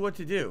no clue what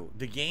to do.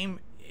 The game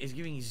is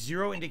giving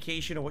zero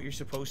indication of what you're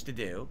supposed to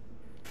do.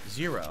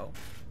 Zero.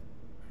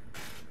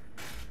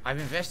 I've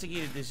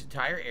investigated this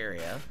entire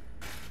area.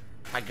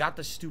 I got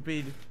the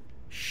stupid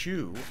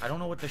shoe. I don't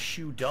know what the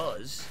shoe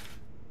does.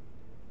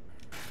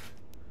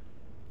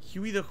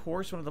 Huey the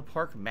horse, one of the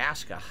park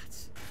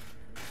mascots.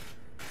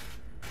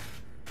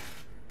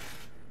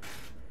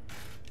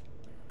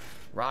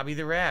 Robbie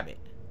the rabbit.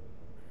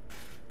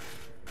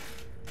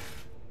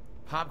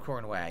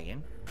 Popcorn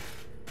wagon.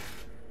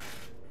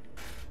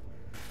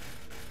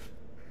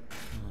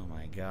 Oh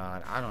my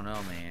god. I don't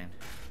know, man.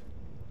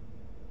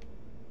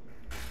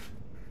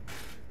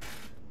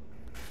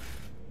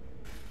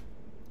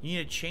 You need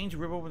a chain to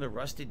rip open the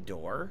rusted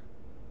door?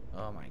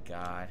 Oh my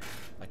god.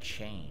 A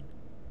chain.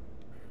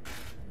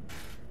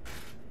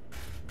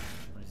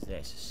 What is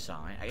this? A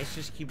sign? I guess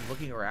just keep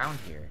looking around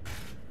here.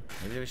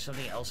 Maybe there was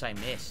something else I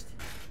missed.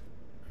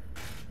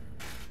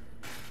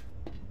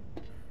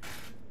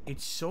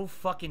 It's so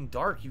fucking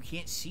dark, you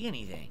can't see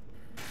anything.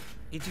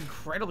 It's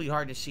incredibly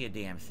hard to see a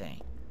damn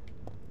thing.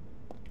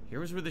 Here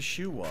was where the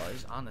shoe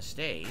was, on the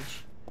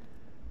stage.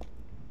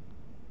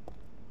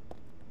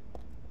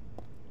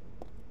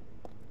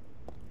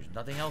 There's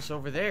nothing else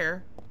over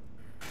there.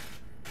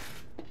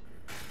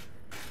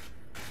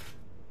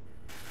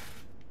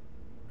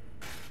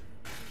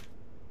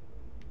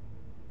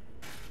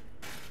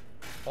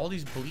 All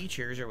these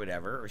bleachers or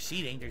whatever, or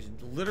seating, there's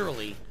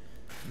literally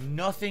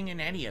nothing in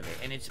any of it,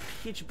 and it's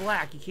pitch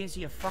black. You can't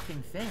see a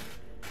fucking thing.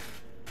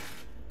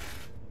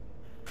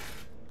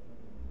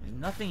 There's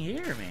nothing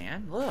here,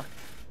 man. Look.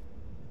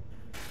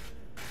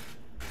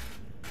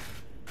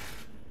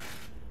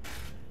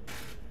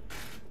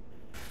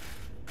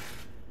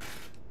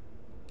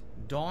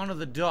 Dawn of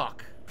the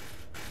Duck.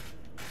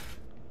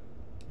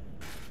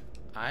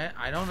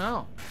 I don't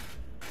know.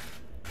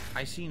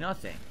 I see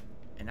nothing.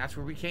 And that's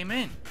where we came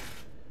in.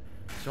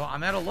 So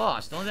I'm at a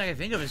loss. The only thing I can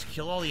think of is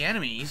kill all the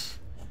enemies.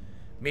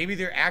 Maybe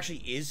there actually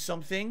is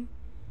something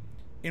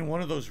in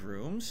one of those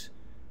rooms,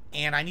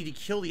 and I need to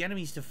kill the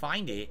enemies to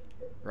find it,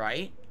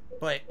 right?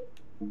 But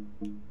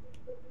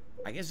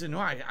I guess no,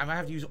 I might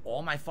have to use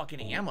all my fucking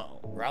ammo.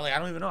 Riley, I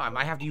don't even know. I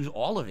might have to use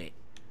all of it.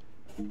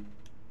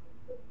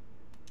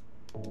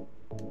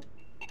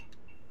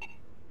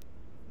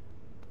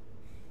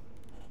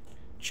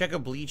 Check a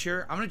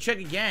bleacher. I'm gonna check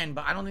again,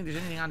 but I don't think there's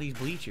anything on these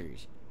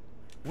bleachers.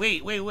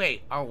 Wait.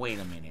 Oh, wait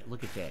a minute.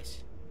 Look at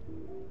this.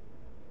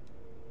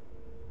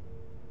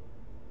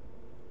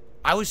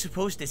 I was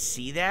supposed to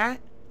see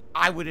that?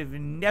 I would have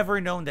never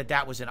known that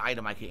that was an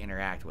item I could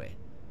interact with.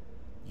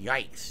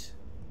 Yikes.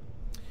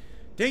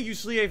 Thank you,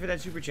 Slee, for that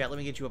super chat. Let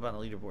me get you up on the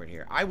leaderboard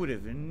here. I would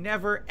have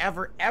never,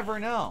 ever, ever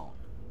known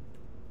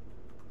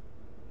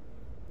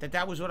that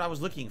that was what I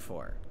was looking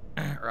for.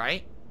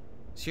 Right?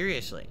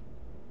 Seriously.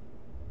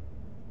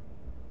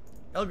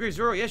 El Gray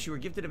Zoro, yes, you were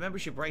gifted a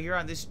membership right here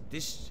on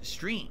this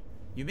stream.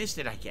 You missed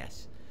it, I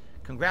guess.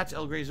 Congrats,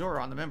 El Grey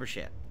Zora, on the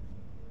membership.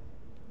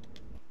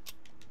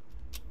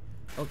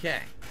 Okay.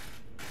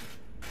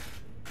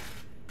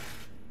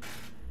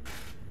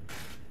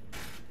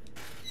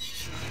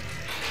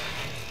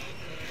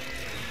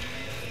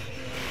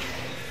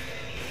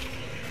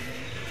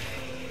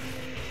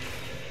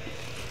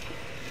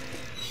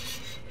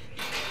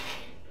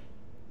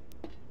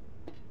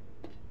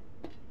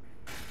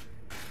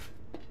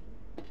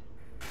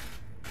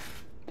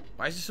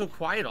 Why is it so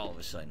quiet all of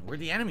a sudden?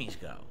 Where'd the enemies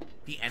go?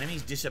 The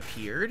enemies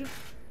disappeared?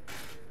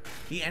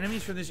 The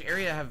enemies from this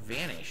area have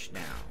vanished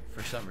now,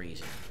 for some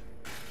reason.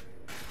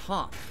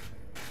 Huh.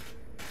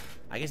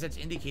 I guess that's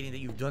indicating that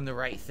you've done the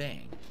right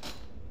thing.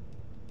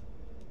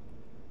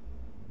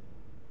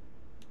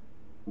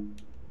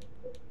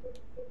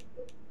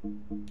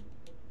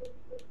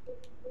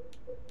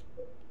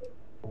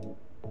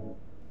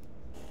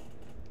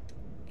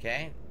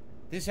 Okay.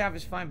 This half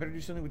is fine. Better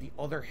do something with the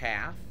other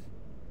half.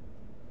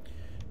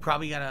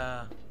 Probably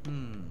gotta... What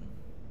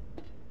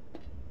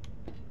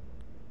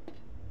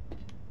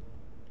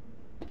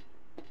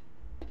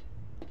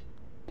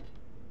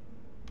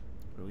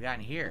do we got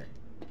in here?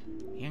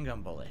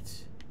 Handgun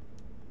bullets.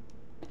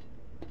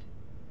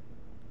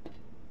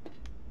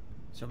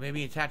 So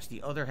maybe attach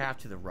the other half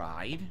to the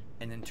ride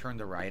and then turn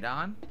the ride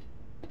on.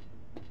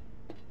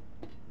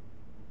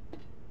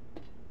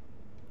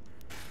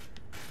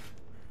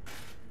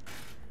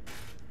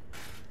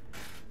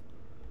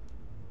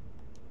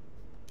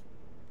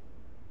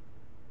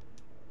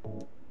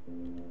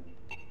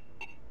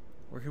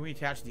 Where can we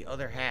attach the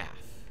other half?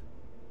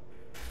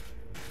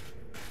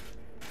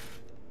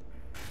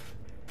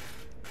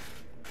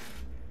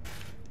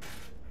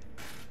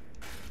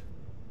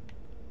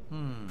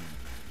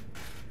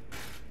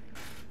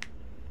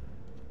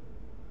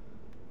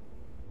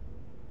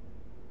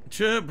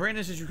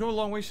 Brandon says, you've come a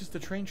long way since the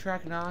train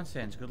track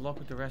nonsense. Good luck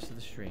with the rest of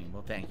the stream.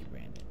 Well, thank you,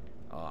 Brandon.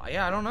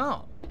 Yeah, I don't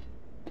know.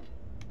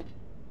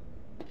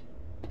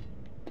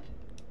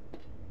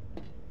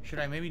 Should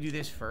I maybe do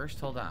this first?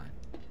 Hold on.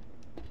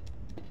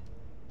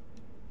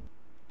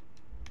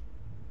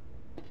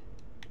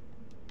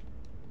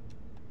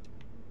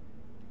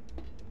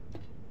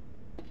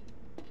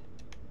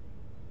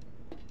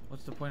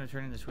 What's the point of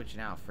turning the switch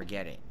now?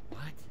 Forget it.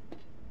 What?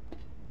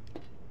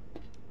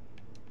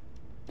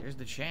 There's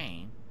the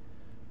chain.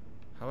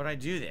 How would I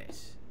do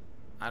this?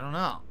 I don't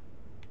know.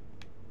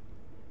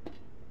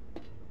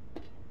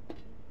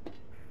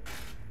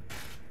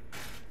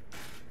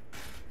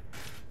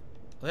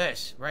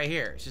 This, right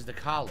here. This is the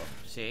column.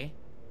 See?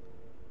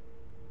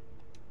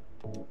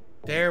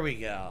 There we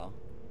go.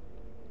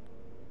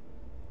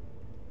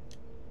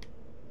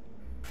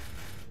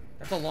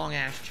 That's a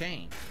long-ass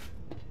chain.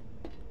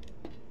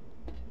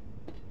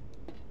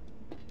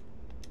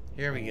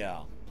 Here we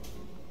go.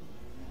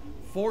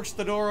 Force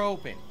the door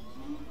open.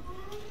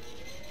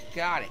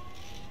 Got it.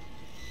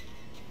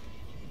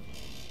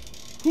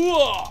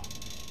 Hooah!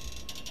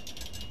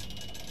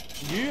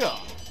 Yeah.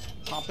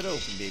 Pop it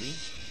open, baby.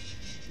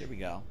 There we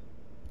go.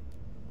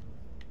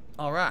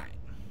 All right.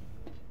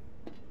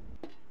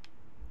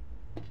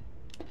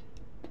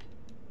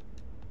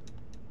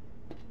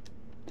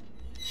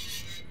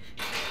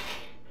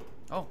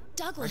 Oh,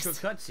 Douglas.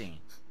 Retro cutscene.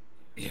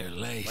 You're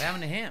late. What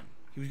happened to him?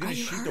 He was going to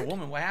shoot the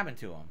woman. What happened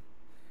to him?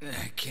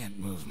 I can't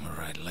move my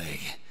right leg.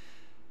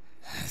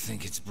 I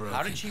think it's broken.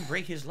 How did she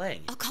break his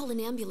leg? I'll call an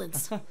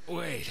ambulance.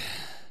 Wait.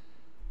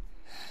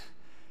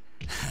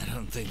 I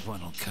don't think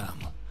one will come.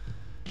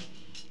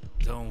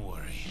 Don't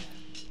worry.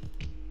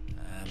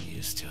 I'm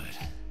used to it.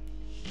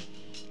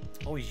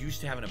 Oh, he's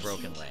used to having a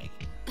broken leg.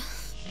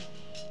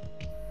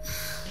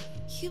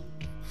 You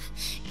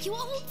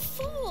old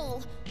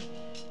fool!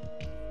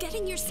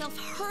 Getting yourself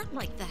hurt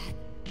like that.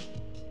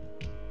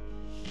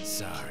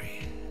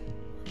 Sorry.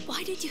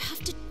 Why did you have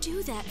to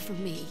do that for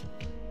me?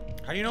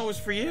 How do you know it was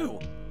for you?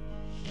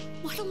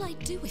 What'll I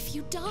do if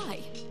you die?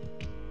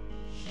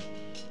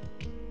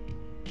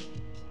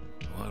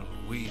 What'll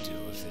we do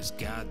if this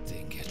god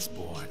thing gets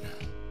born?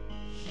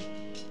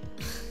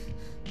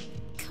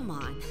 Come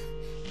on.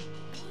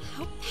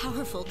 How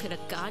powerful could a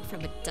god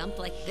from a dump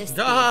like this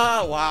be?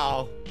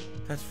 Wow.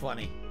 That's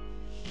funny.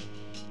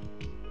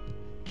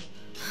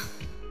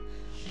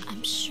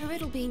 I'm sure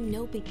it'll be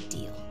no big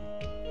deal.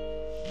 Yeah,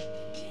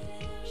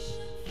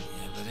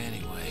 but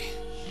anyway,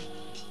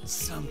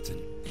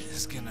 something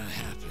is gonna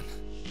happen.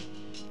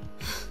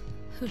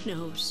 Who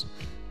knows?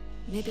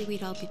 Maybe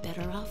we'd all be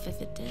better off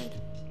if it did.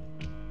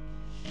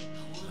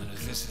 But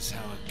if this is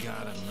how a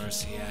god of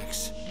mercy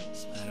acts,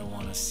 I don't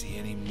want to see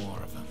any more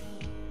of him.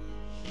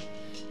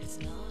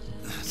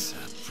 That's a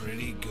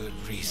pretty good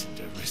reason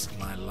to risk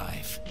my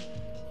life,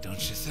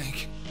 don't you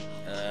think?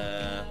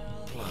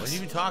 What are you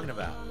even talking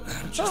about?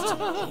 I'm just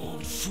an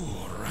old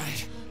fool,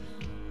 right?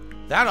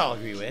 That I'll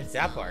agree with.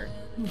 That part.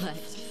 What?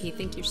 You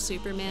think you're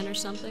Superman or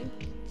something?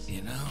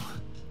 You know,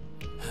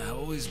 I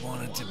always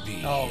wanted to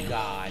be. Oh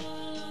God.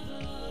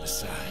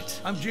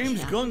 Besides, I'm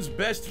James Gunn's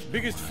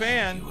biggest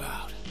fan. you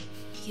out.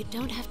 You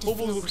don't have to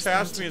Hopefully feel they'll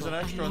cast me as an responsible.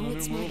 extra I in know the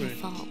it's new not your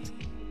movie. fault.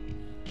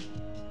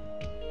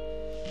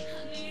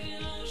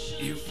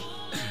 You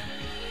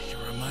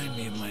remind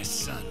me of my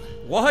son.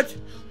 What?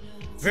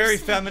 Very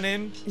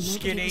feminine, Nobody was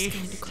skinny,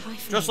 going to cry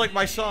for just me. like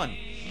my son.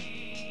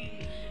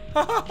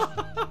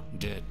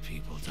 Dead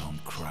people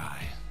don't cry.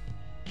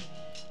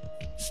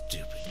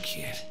 Stupid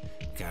kid.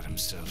 Got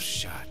himself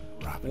shot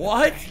robbing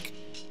What? a bank.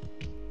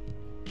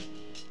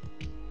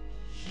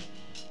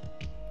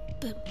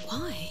 But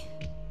why?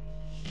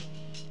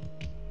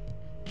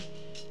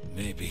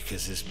 Maybe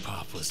because his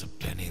pop was a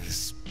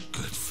penniless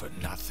good for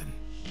nothing.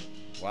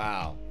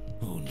 Wow.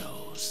 Who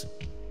knows?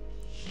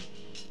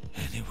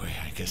 Anyway,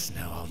 I guess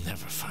now I'll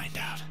never find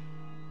out.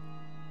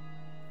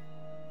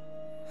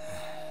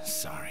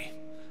 Sorry.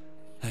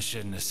 I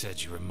shouldn't have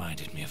said you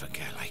reminded me of a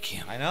guy like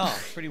him. I know.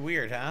 It's pretty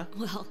weird, huh?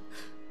 Well,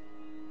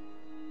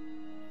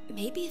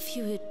 maybe if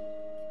you had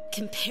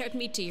compared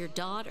me to your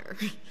daughter.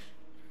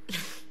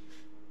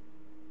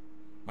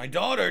 My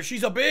daughter,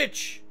 she's a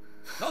bitch.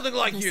 Nothing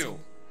like you.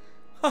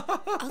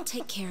 I'll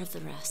take care of the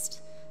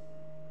rest.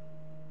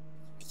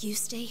 You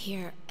stay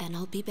here, and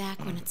I'll be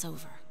back when it's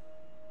over.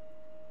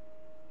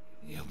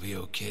 You'll be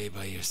okay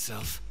by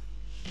yourself?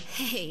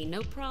 Hey,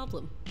 no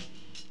problem.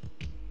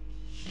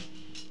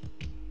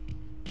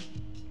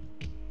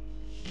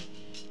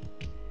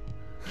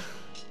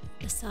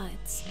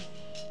 Besides,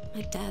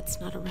 my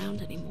dad's not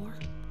around anymore.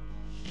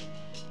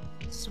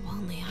 So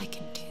only I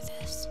can do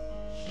this.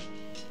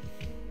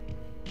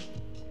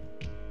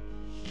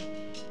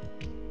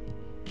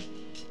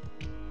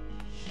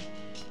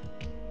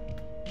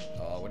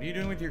 What are you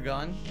doing with your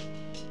gun?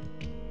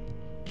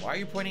 Why are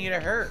you pointing it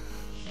at her?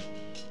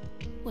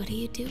 What are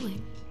you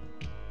doing?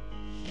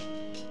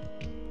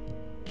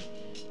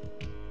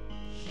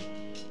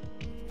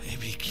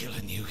 Maybe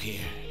killing you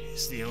here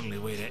is the only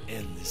way to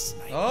end this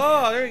night.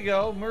 Oh, there you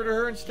go. Murder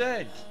her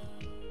instead.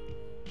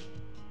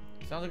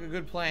 Sounds like a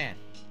good plan.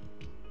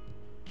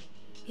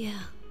 Yeah,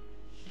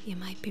 you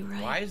might be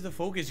right. Why is the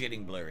focus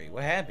getting blurry?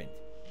 What happened?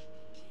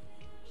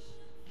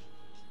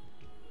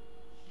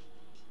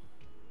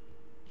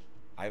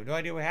 I have no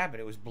idea what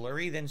happened. It was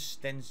blurry, then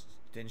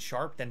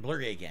sharp, then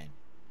blurry again.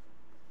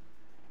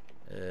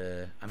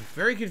 I'm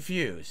very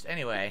confused.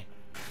 Anyway,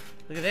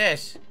 look at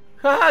this.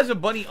 There's a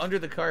bunny under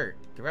the cart.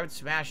 The rabbit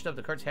smashed up.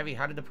 The cart's heavy.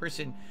 How did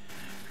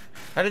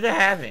that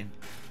happen?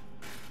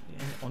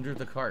 Under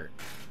the cart.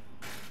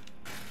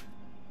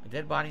 A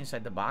dead body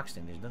inside the box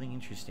thing. There's nothing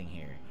interesting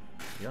here.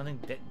 You don't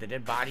think the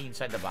dead body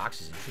inside the box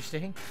is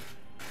interesting?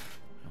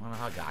 I don't know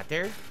how it got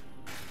there.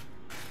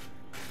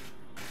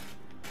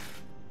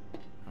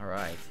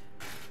 Alright.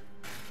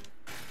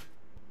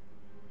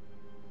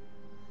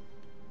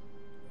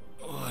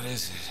 What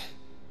is it?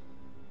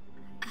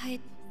 I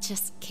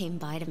just came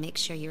by to make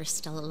sure you were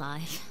still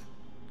alive.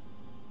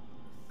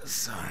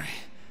 Sorry.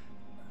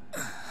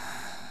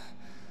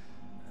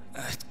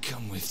 I'd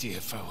come with you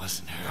if I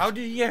wasn't hurt. How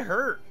did he get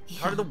hurt?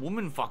 Yeah. How did the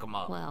woman fuck him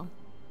up? Well,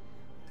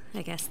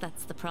 I guess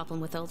that's the problem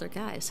with older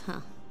guys,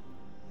 huh?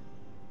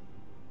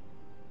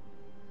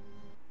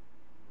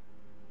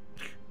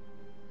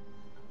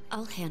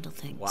 I'll handle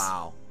things.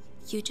 Wow.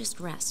 You just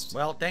rest.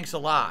 Well, thanks a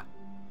lot.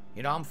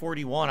 You know, I'm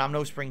 41. I'm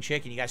no spring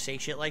chicken. You guys say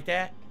shit like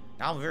that?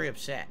 Now I'm very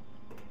upset.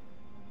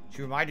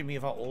 She reminded me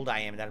of how old I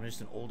am, that I'm just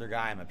an older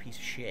guy. I'm a piece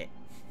of shit.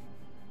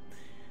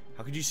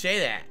 How could you say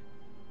that?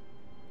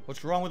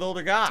 What's wrong with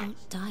older guys?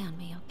 Don't die on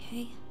me,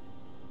 okay?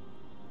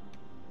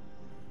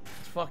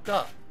 It's fucked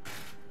up.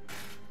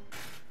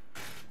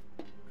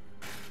 What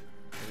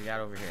do we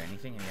got over here?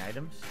 Anything? Any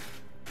items?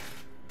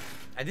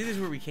 I think this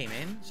is where we came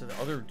in, so the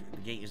other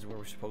gate is where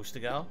we're supposed to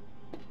go.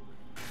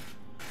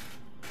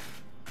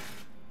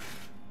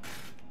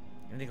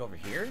 Anything over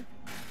here?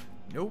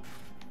 Nope.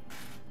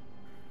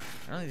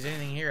 I don't think there's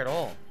anything here at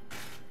all.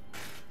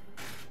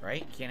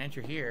 Right? Can't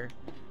enter here.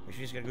 We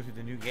just gotta go through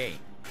the new gate.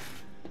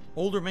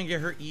 Older men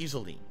get hurt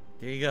easily.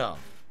 There you go.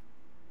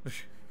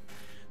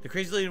 The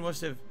crazy lady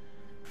must have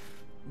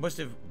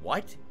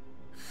what?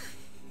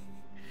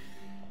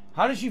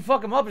 How did she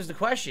fuck him up is the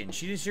question.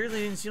 She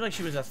certainly didn't seem like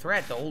she was a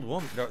threat, the old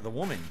woman, the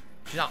woman.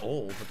 She's not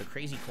old, but the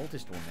crazy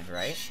cultist woman,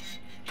 right?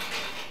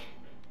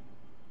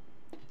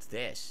 What's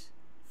this?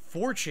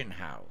 Fortune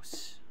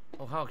house.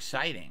 Oh, how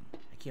exciting.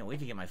 I can't wait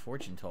to get my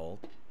fortune told.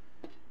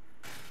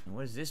 And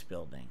what is this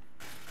building?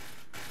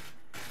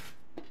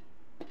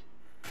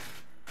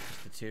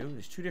 Just the two?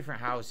 There's two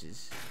different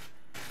houses.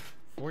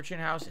 Fortune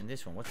house and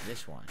this one. What's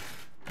this one?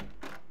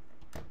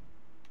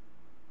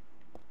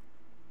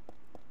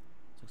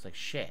 Looks like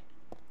shit.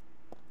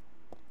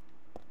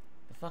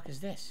 The fuck is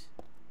this?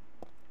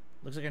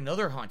 Looks like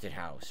another haunted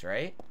house,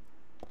 right?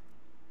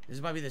 This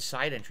might be the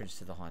side entrance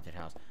to the haunted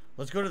house.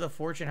 Let's go to the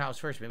fortune house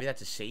first. Maybe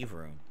that's a save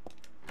room.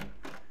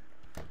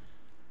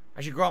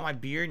 I should grow out my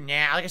beard.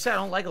 Nah, like I said, I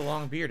don't like a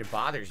long beard. It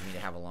bothers me to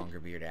have a longer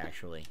beard,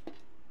 actually.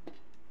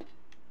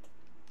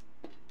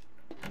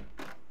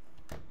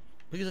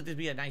 Please let this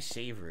be a nice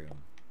save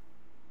room.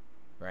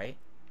 Right?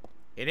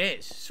 It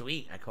is.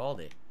 Sweet. I called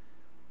it.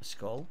 A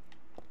skull?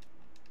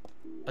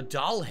 A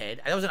doll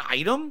head? That was an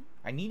item?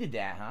 I needed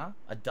that, huh?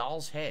 A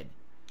doll's head.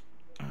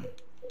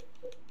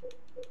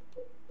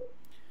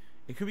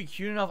 It could be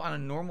cute enough on a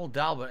normal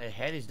doll, but a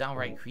head is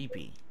downright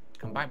creepy.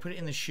 Combine, put it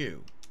in the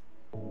shoe.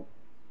 What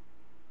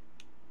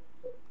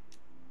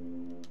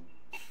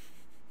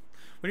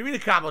do you mean the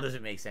combo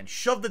doesn't make sense?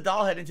 Shove the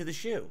doll head into the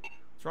shoe.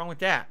 What's wrong with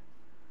that?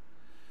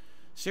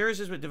 Sarah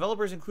says, with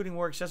developers including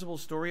more accessible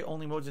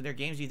story-only modes in their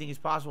games, do you think it's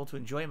possible to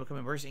enjoy and become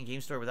immersed in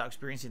game story without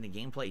experiencing the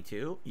gameplay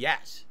too?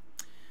 Yes.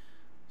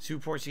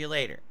 Support, see you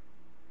later.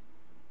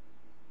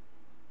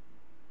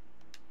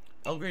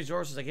 Elgrave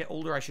Zoro says, as I get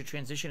older, I should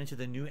transition into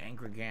the new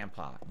angry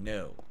grandpa.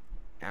 No.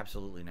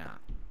 Absolutely not.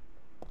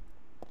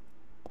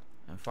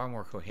 I'm far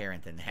more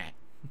coherent than that.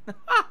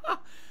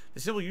 The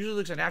symbol usually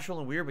looks unnatural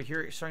and weird, but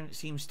here it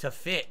seems to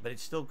fit, but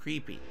it's still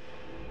creepy.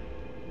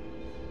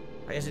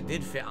 I guess it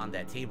did fit on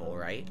that table,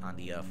 right? On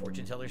the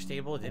fortune teller's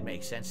table. It did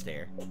make sense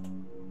there.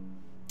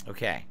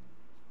 Okay.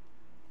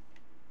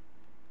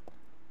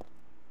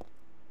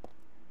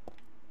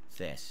 What's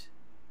this?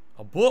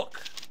 A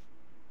book!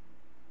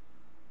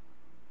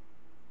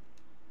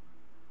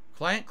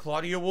 Client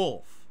Claudia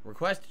Wolf.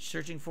 Request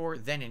searching for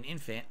then an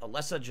infant,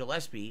 Alessa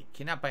Gillespie,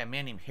 kidnapped by a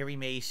man named Harry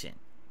Mason.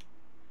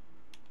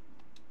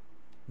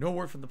 No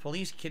word from the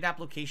police. Kidnap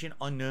location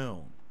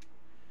unknown.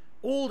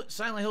 Old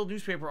Silent Hill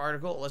newspaper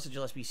article, Alessa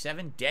Gillespie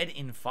 7, dead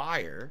in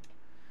fire.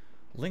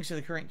 Links to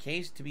the current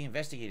case to be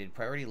investigated.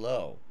 Priority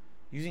low.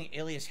 Using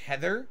alias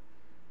Heather.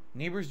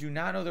 Neighbors do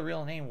not know the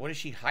real name. What is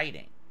she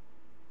hiding?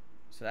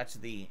 So that's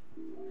the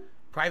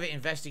private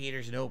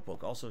investigator's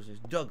notebook. Also says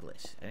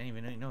Douglas. I didn't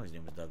even know his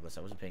name was Douglas.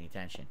 I wasn't paying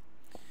attention.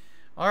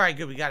 Alright,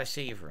 good. We got a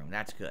save room.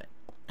 That's good.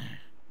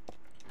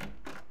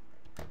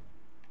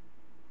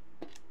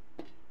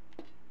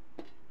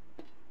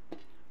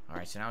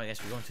 Alright, so now I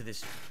guess we're going to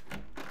this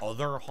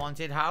other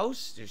haunted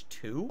house. There's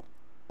two.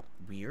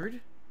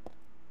 Weird.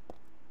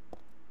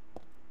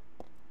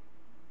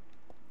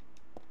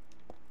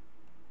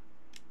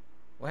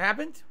 What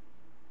happened?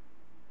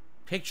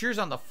 Pictures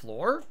on the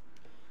floor?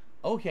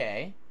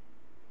 Okay.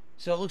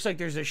 So it looks like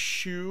there's a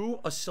shoe,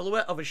 a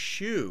silhouette of a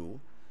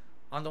shoe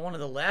on the one on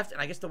the left, and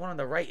I guess the one on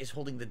the right is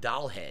holding the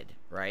doll head,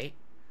 right?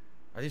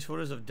 Are these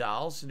photos of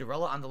dolls?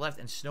 Cinderella on the left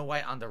and Snow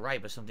White on the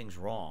right, but something's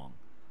wrong.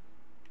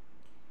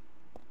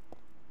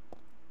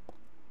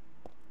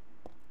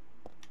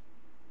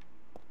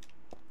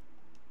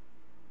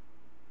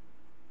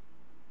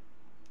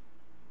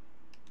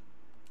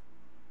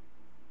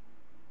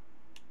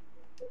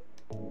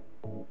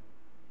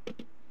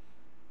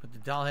 Put the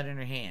doll head in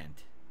her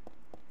hand.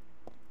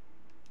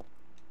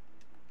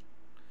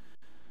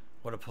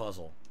 What a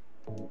puzzle.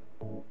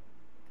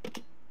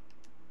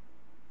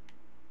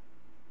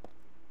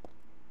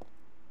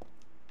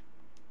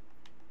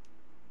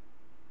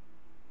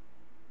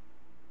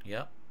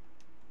 Yep.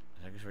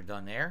 I guess we're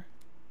done there.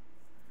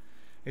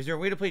 Is there a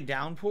way to play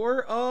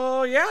Downpour?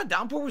 Oh, yeah.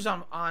 Downpour was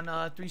on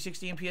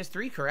 360 and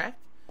PS3, correct?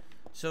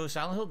 So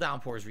Silent Hill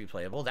Downpour is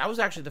replayable. That was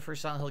actually the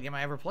first Silent Hill game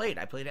I ever played.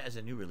 I played it as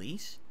a new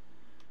release.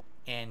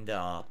 And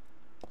so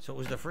it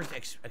was the first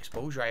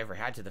exposure I ever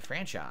had to the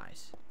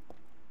franchise.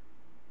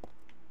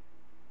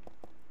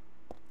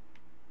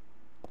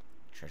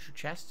 Treasure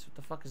chests? What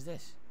the fuck is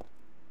this?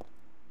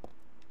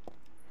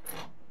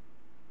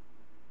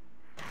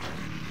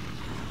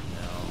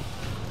 No.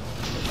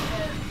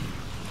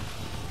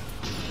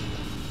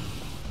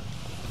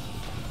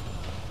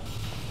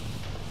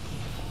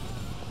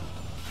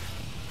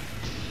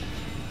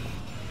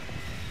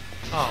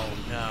 Oh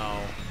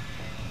no.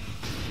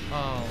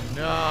 Oh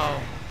no.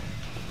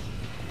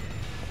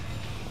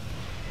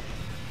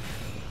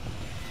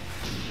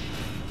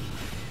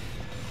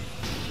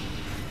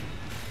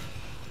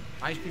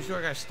 Ice cream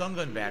store got a stun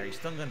gun battery.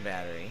 Stun gun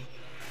battery.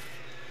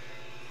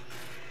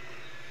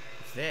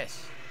 What's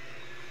this?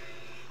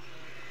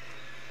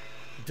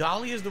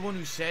 Dolly is the one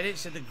who said it.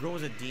 Said the girl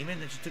was a demon.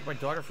 That she took my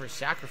daughter for a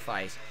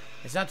sacrifice.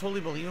 It's not totally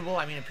believable.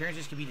 I mean,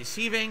 appearances can be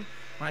deceiving.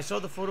 When I saw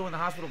the photo in the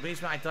hospital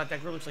basement, I thought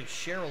that girl looks like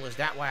Cheryl. Is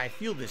that why I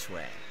feel this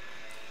way?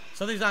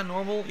 Something's not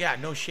normal? Yeah,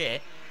 no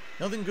shit.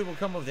 Nothing good will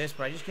come of this,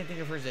 but I just can't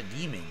think of her as a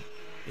demon.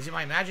 Is it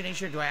my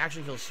imagination, or do I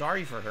actually feel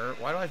sorry for her?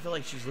 Why do I feel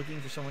like she's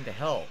looking for someone to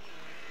help?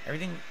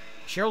 Everything...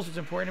 Cheryl's what's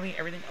important to me.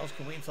 Everything else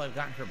can wait until I've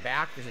gotten her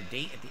back. There's a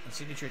date at the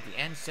signature at the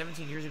end.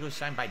 17 years ago,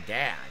 signed by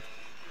Dad.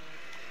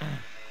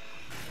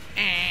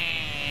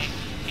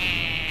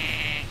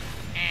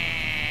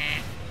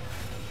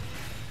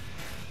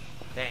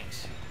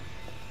 Thanks.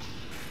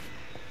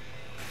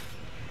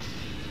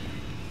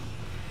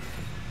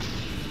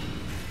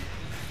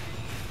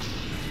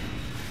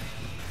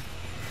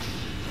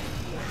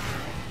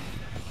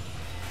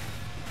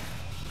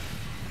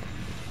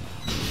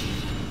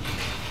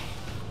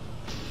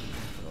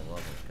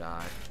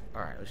 God.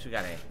 Alright, at least we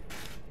got a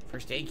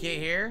first aid kit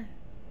here.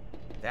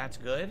 That's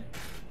good.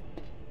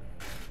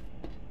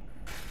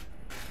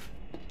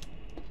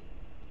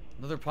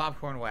 Another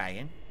popcorn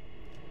wagon.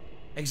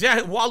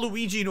 Exactly.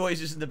 Waluigi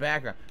noises in the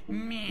background.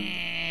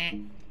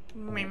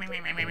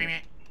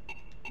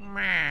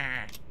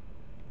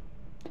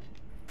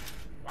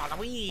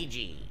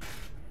 Waluigi.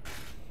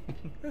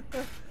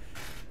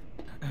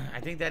 I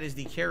think that is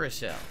the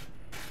carousel.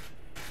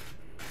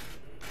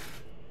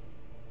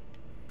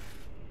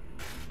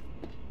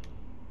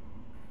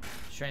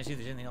 trying to see if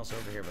there's anything else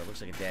over here, but it looks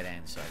like a dead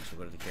end, so I guess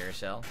we'll go to the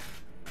carousel.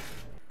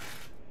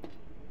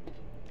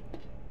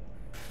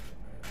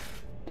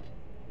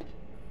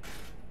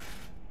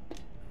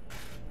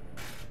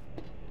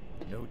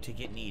 No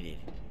ticket needed.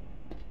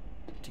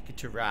 Ticket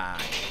to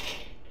ride.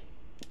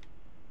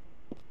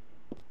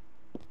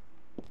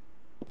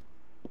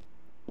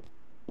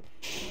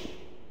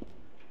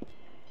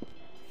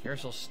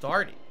 Carousel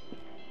started.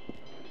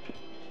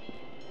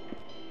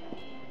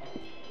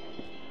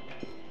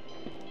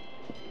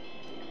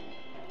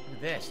 Look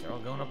at this. They're all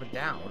going up and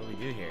down. What do we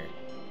do here?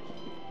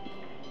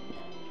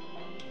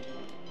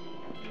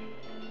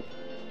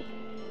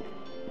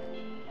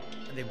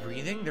 Are they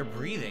breathing? They're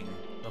breathing.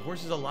 The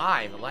horse is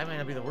alive. Alive might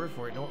not be the word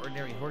for it. No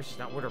ordinary horse is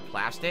not wood or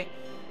plastic.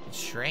 It's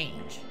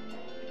strange.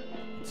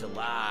 It's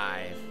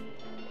alive.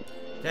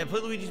 Did I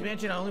play Luigi's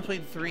Mansion? I only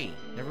played 3.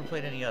 Never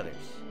played any others.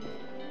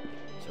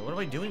 So what am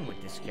I doing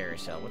with this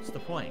carousel? What's the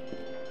point?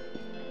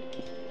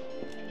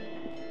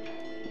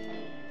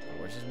 The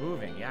horse is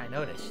moving. Yeah, I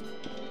noticed.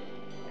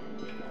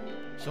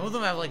 Some of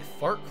them have like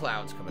fart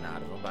clouds coming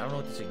out of them, but I don't know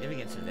what the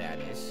significance of that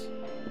is.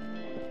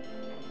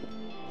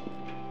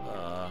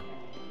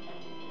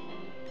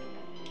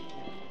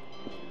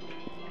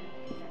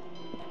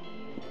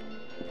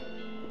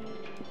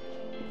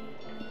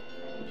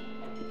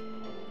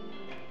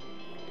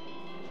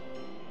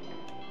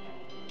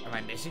 Am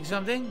I missing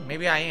something?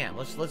 Maybe I am.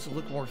 Let's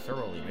look more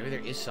thoroughly. Maybe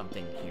there is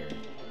something here.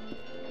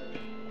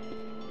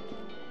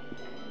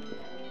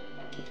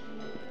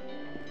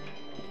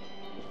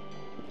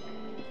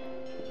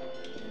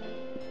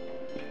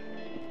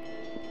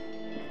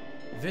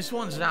 This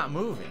one's not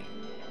moving.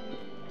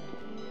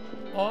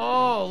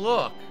 Oh,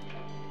 look.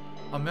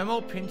 A memo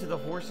pinned to the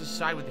horse's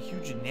side with a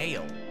huge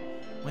nail.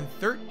 When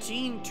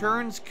 13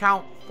 turns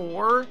count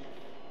 4,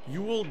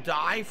 you will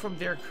die from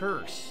their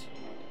curse.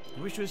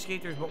 You wish to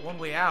escape, there's but one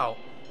way out.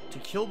 To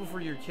kill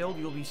before you're killed,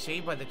 you'll be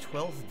saved by the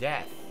 12th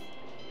death.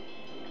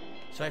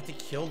 So I have to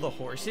kill the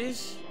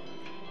horses?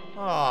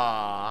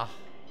 Aww.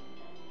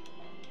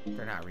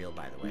 They're not real,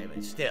 by the way,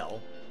 but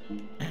still.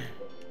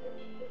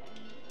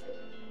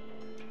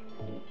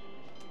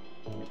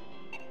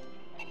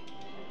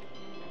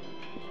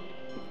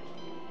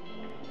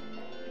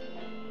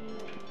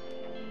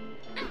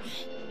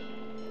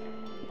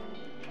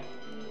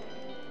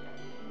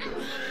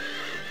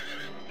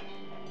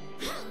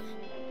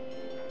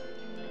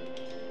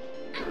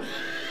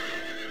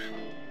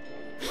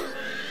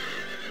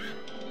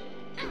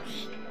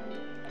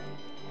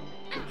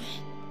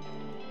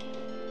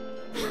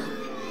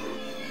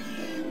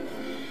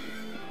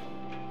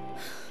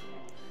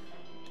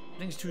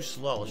 Thing's too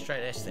slow. Let's try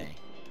this thing.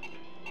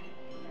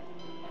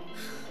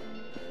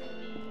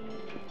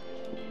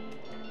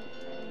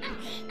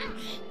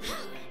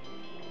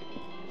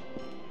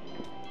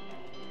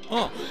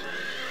 Oh.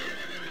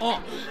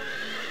 Oh.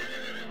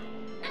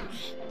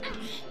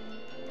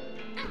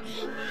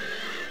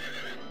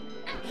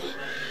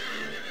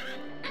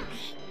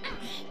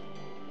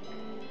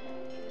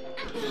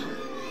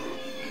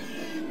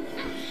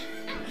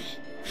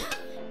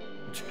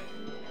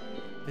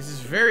 This is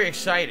very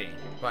exciting,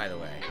 by the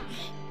way.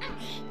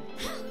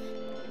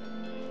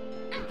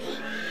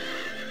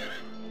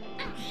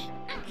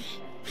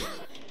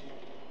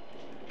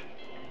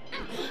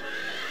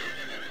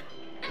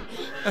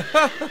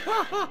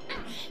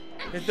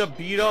 It's the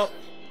beat up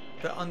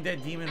the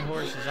undead demon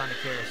horses on the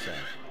carousel.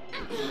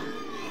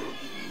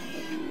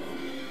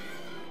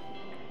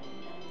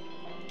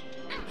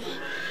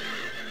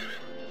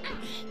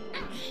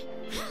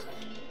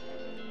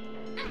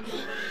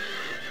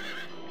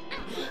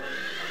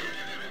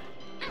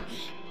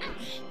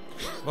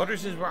 Butter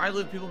says, where I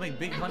live, people make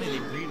big money. They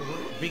breed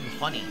big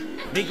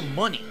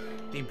money.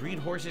 They breed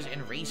horses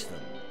and race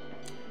them.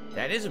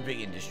 That is a big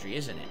industry,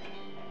 isn't it?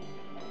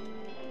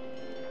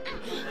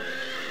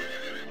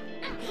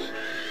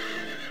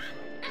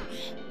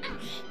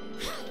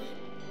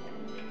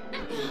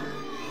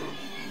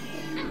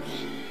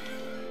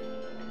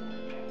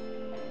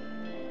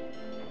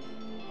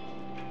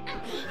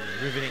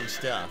 Riveting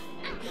stuff.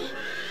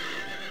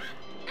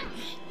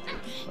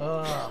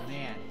 Oh,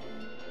 man.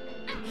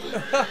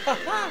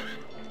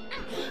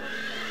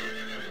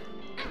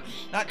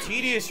 Not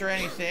tedious or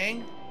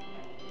anything.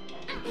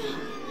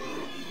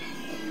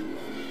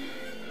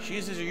 She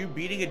says, are you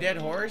beating a dead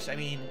horse? I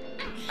mean,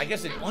 I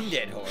guess an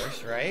undead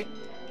horse, right?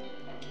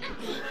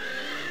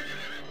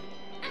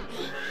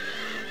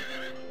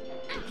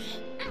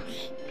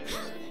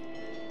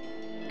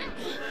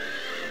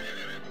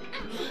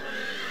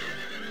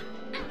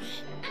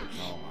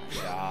 Oh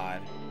my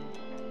god.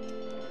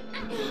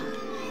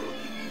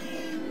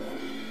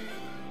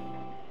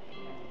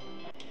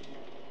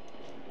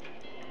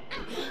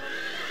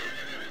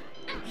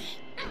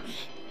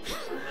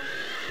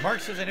 Mark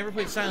says, I never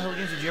played Silent Hill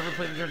games. Did you ever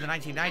play them during the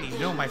 1990s?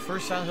 No, my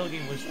first Silent Hill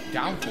game was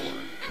Downpour.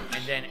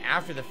 And then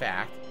after the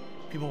fact,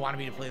 people wanted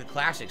me to play the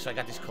classics. So I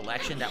got this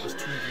collection that was 2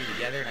 and 3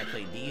 together, and I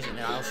played these. And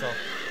then I also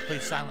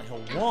played Silent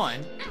Hill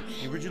 1,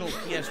 the original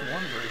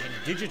PS1 version,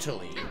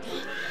 digitally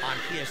on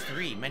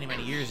PS3 many,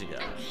 many years ago.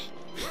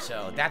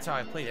 So that's how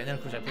I played it. And then,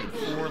 of course, I played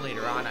 4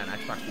 later on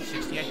Xbox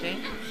 360, I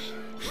think.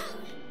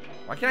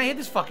 Why can't I hit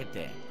this fucking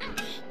thing?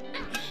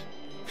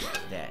 It's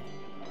dead.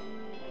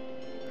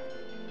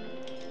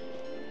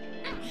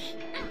 Oh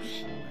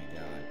my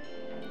god.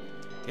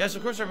 Yes,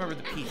 of course I remember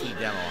the PT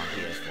demo on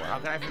PS4. How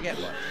could I forget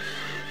one?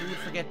 Who would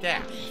forget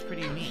that? It's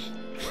pretty neat.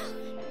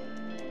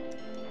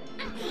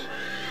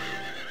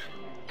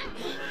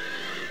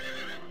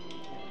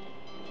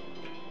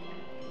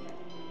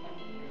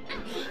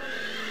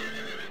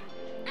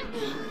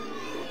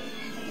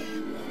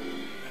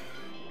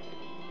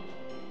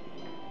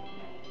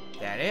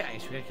 That it? I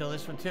guess we gotta kill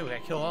this one too. We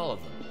gotta kill all of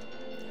them.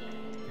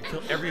 We gotta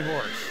kill every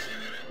horse.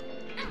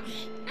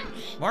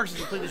 Mark says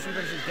you played the Street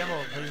Fighter 6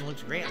 demo. It plays and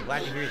looks great. I'm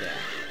glad to hear that.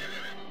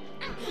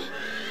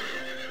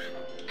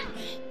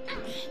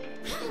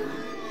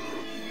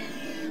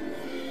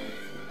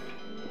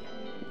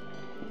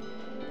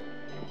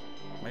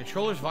 My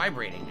controller's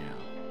vibrating now.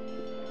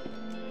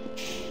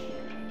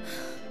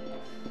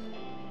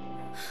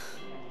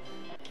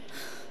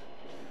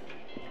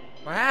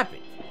 What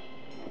happened?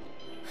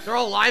 They're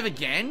all alive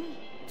again?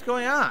 What's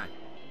going on?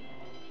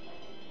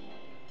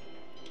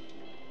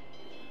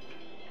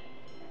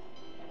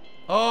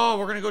 Oh,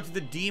 we're gonna go to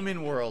the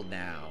demon world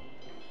now.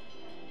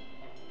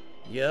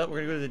 Yep,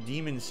 we're gonna go to the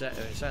demon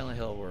Silent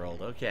Hill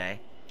world. Okay.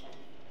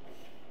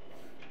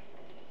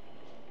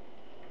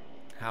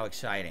 How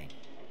exciting.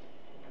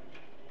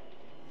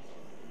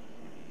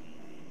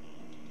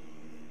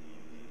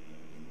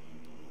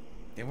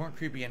 They weren't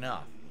creepy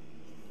enough.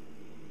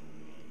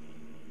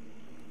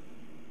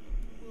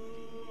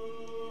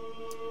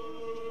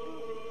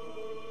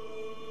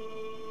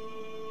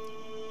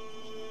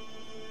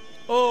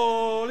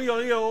 Oh, Leo,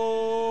 Leo.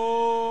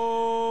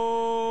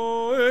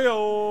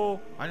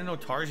 I didn't know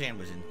Tarzan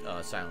was in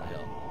Silent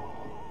Hill.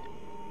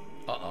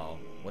 Uh-oh.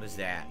 What is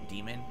that?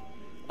 Demon?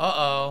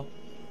 Uh-oh.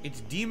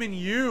 It's Demon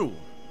U.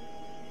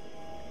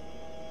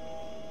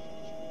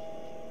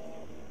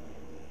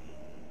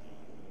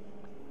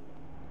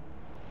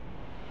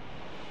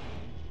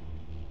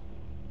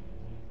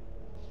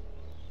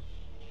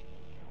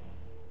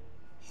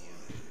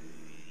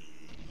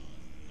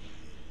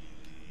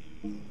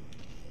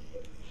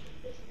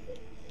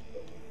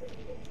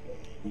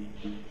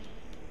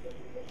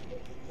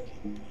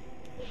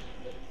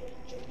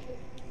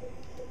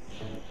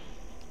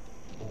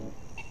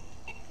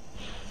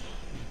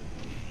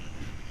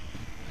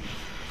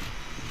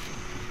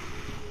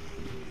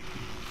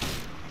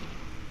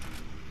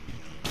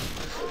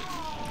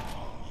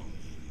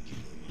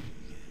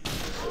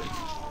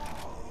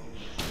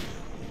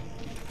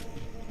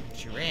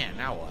 She ran,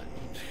 now what?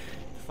 What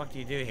the fuck do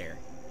you do here?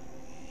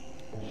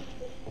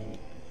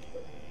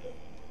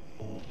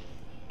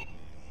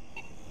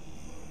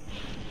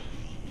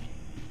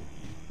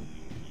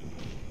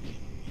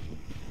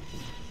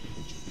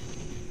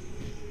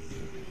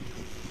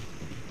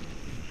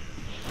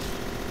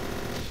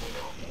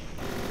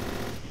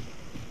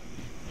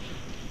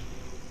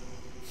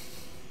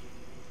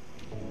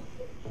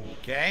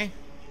 Okay.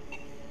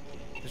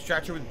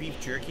 Distract her with beef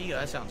jerky. Oh,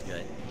 that sounds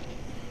good.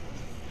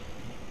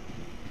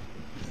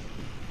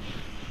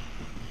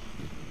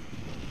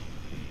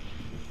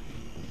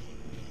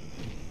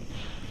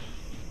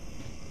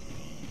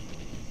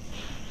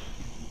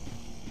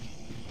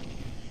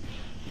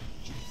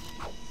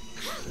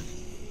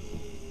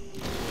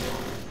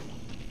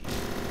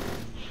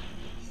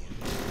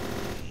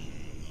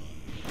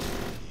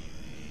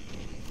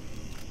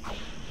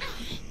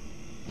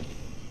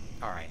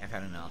 Alright, I've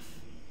had enough.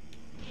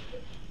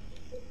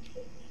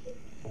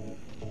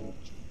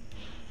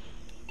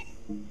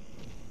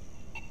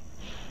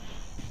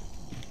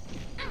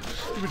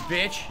 Stupid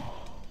bitch.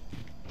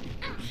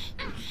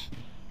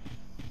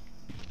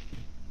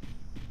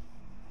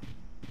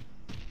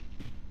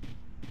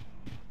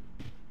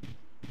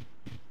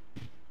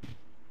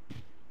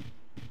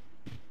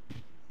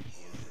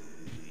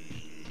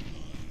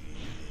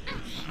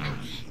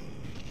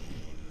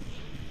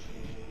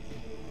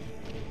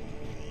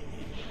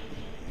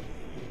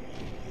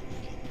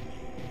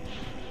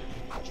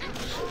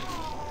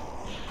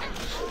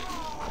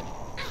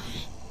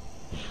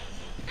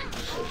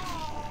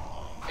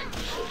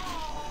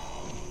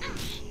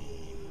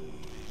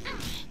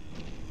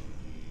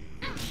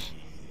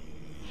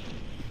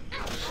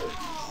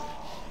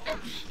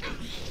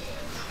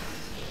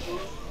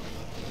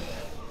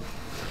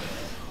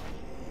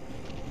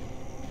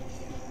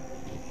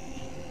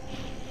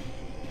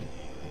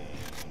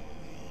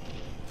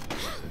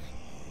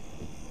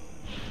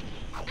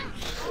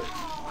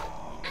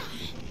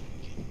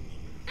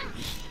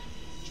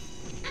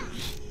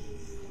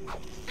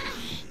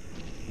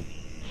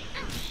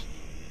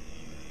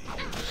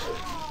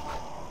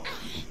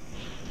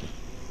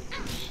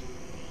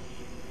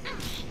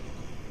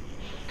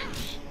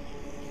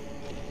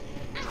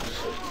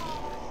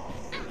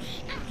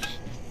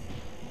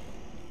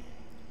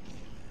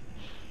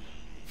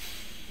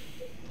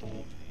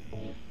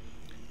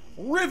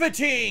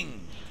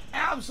 Riveting!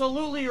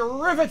 Absolutely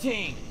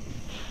riveting!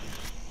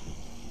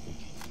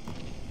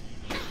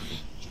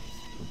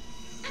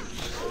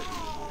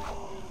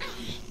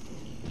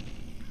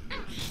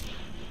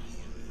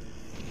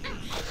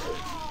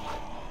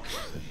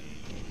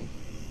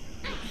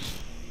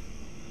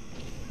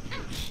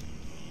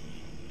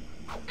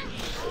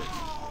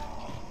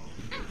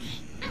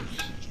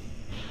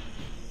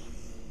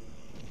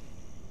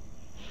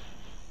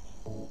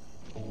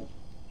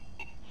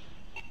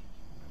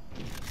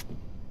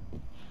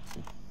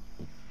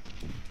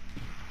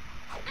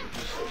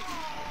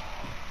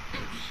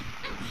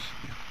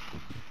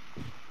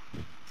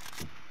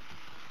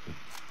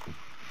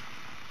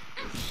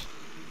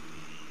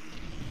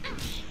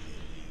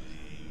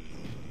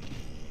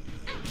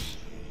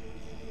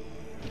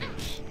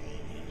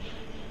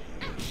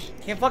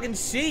 Can't fucking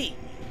see.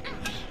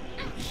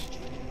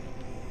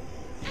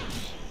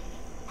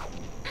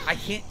 I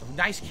can't.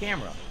 Nice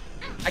camera.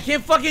 I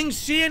can't fucking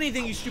see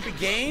anything, you stupid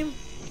game.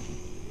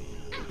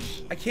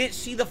 I can't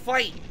see the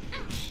fight.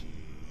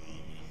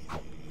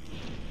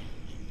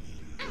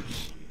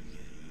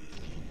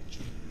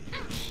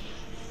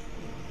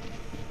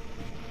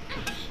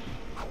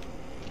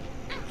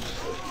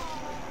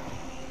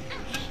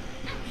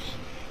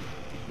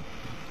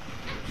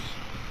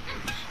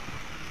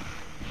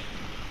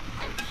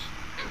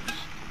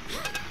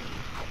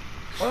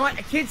 Oh, I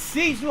can't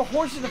see. There's no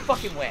horse in the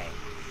fucking way.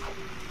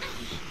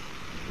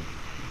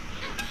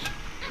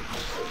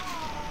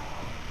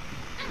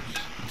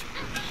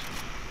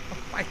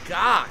 Oh my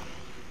god.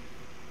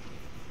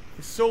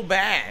 It's so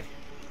bad.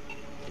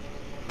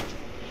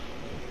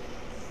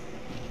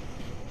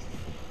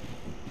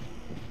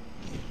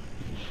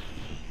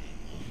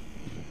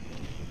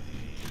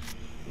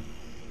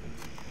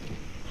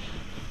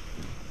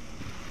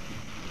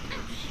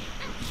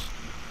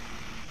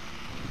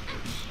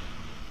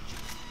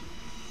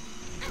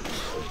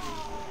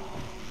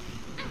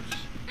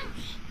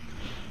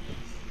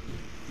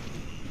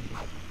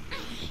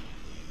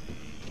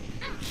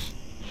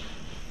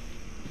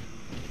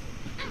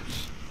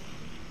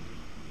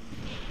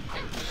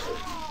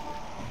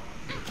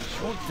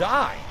 Don't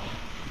die.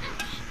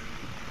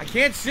 I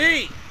can't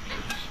see.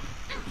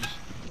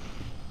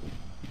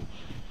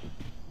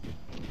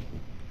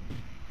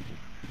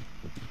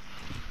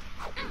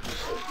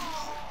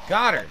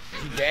 Got her. Is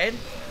she dead?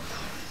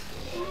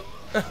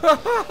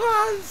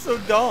 So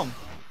dumb.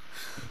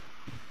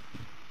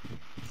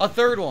 A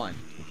third one.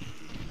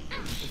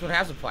 This one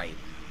has a fight.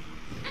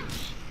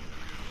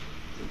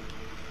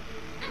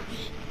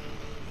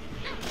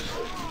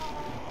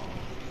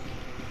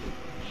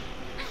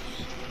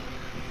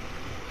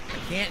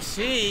 Can't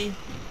see.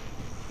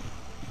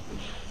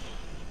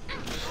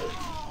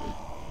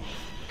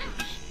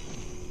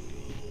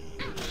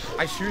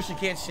 I seriously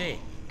can't see.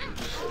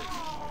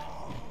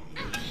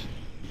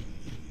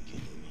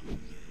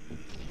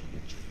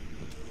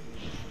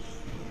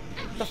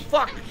 What the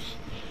fuck?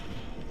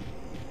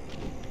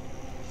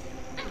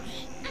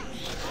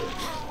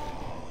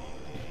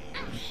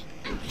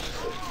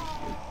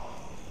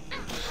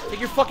 Take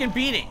your fucking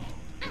beating.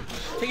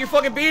 Take your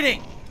fucking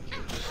beating.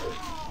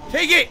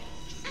 Take it.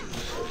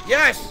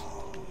 Yes!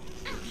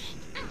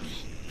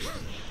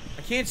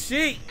 I can't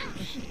see!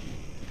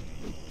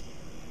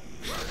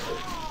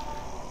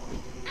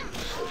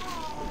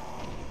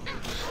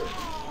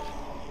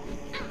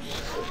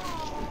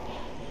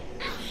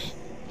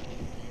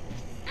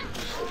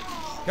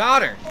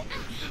 Got her!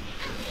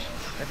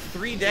 That's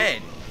 3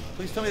 dead.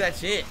 Please tell me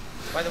that's it.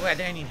 By the way, I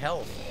think I need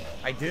health.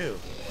 I do.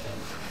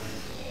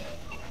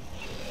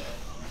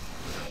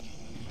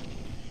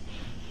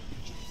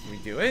 Can we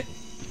do it?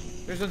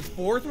 There's a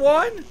 4th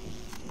one?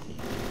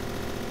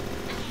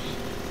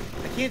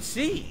 I can't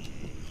see.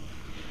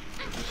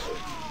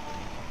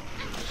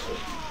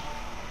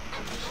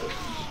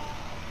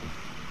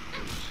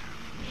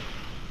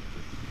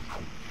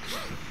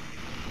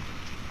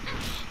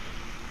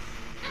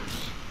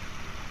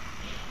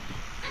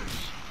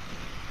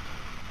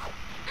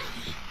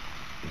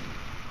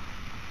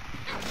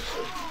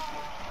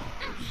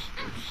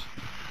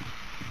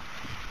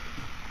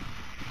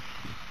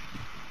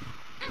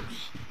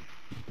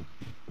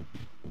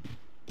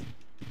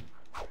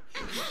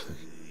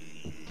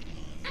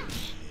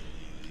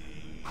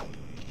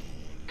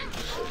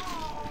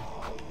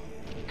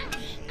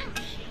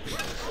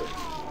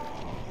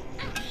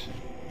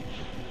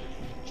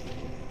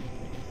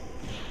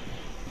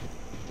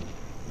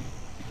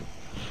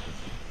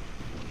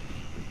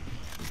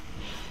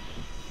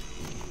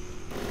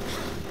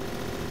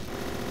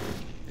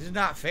 This is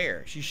not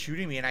fair. She's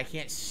shooting me and I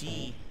can't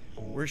see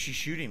where she's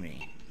shooting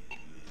me.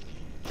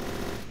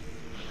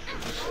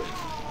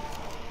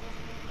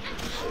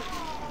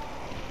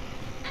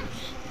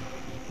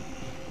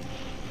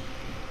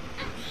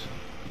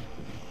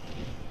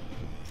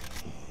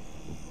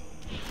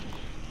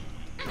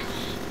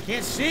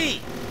 Can't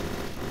see.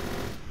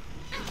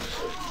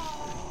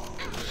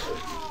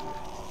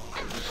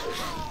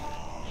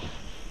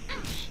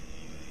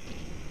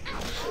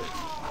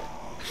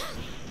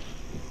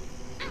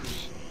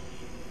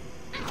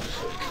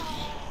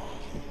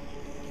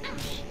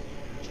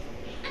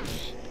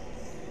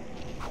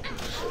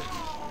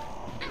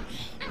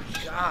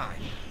 God.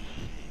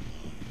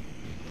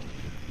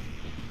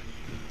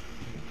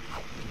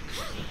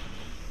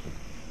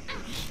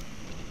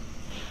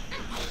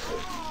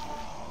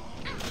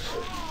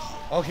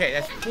 Okay,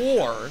 that's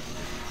 4.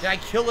 Did I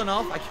kill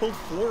enough? I killed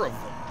 4 of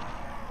them.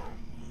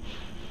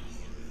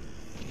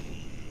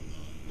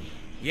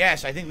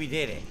 Yes, I think we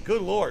did it.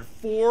 Good lord.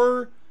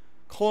 4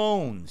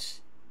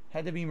 clones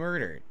had to be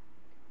murdered.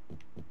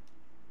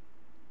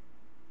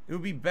 It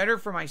would be better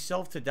for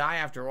myself to die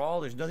after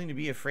all. There's nothing to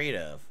be afraid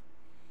of.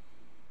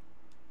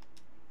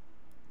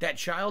 That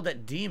child,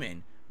 that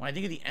demon, when I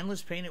think of the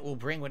endless pain it will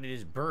bring when it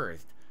is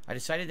birthed, I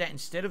decided that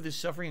instead of the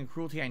suffering and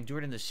cruelty I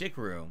endured in the sick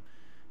room,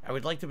 I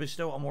would like to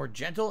bestow a more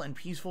gentle and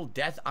peaceful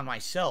death on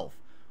myself.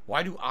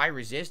 Why do I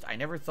resist? I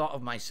never thought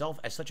of myself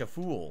as such a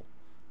fool.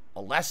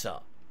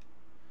 Alessa.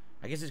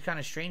 I guess it's kind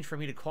of strange for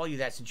me to call you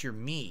that since you're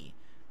me.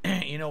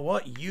 You know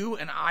what? You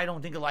and I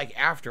don't think alike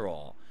after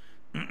all.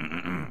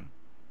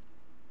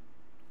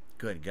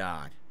 Good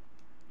God.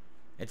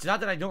 It's not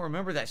that I don't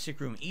remember that sick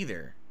room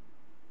either.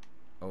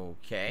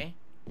 Okay.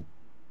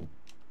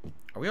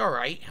 Are we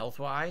alright,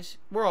 health-wise?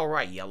 We're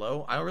alright,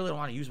 Yellow. I don't really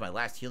want to use my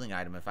last healing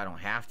item if I don't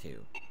have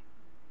to.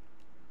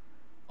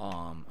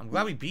 I'm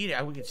glad we beat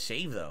it. We could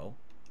save, though.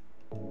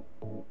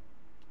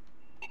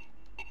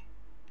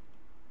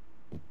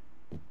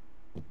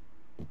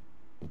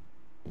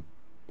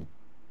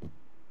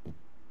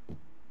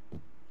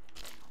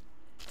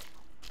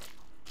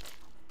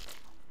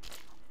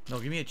 No,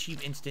 give me a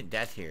cheap instant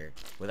death here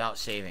without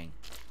saving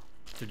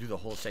to do the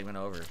whole segment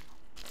over.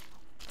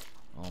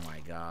 Oh my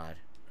God.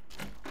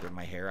 Rip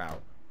my hair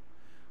out.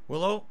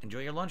 Willow, enjoy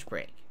your lunch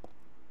break.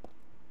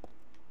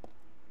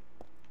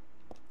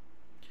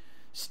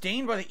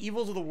 Stained by the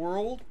evils of the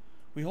world,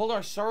 we hold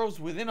our sorrows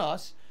within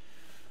us.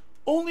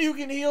 Only you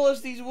can heal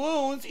us these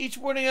wounds. Each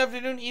morning,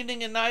 afternoon,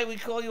 evening, and night, we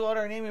call you out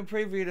our name and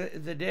pray for you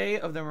the day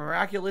of the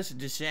miraculous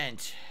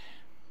descent.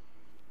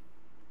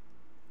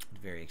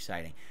 Very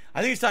exciting.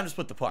 I think it's time to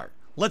split the part.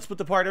 Let's split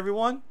the part,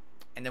 everyone,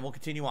 and then we'll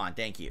continue on.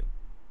 Thank you.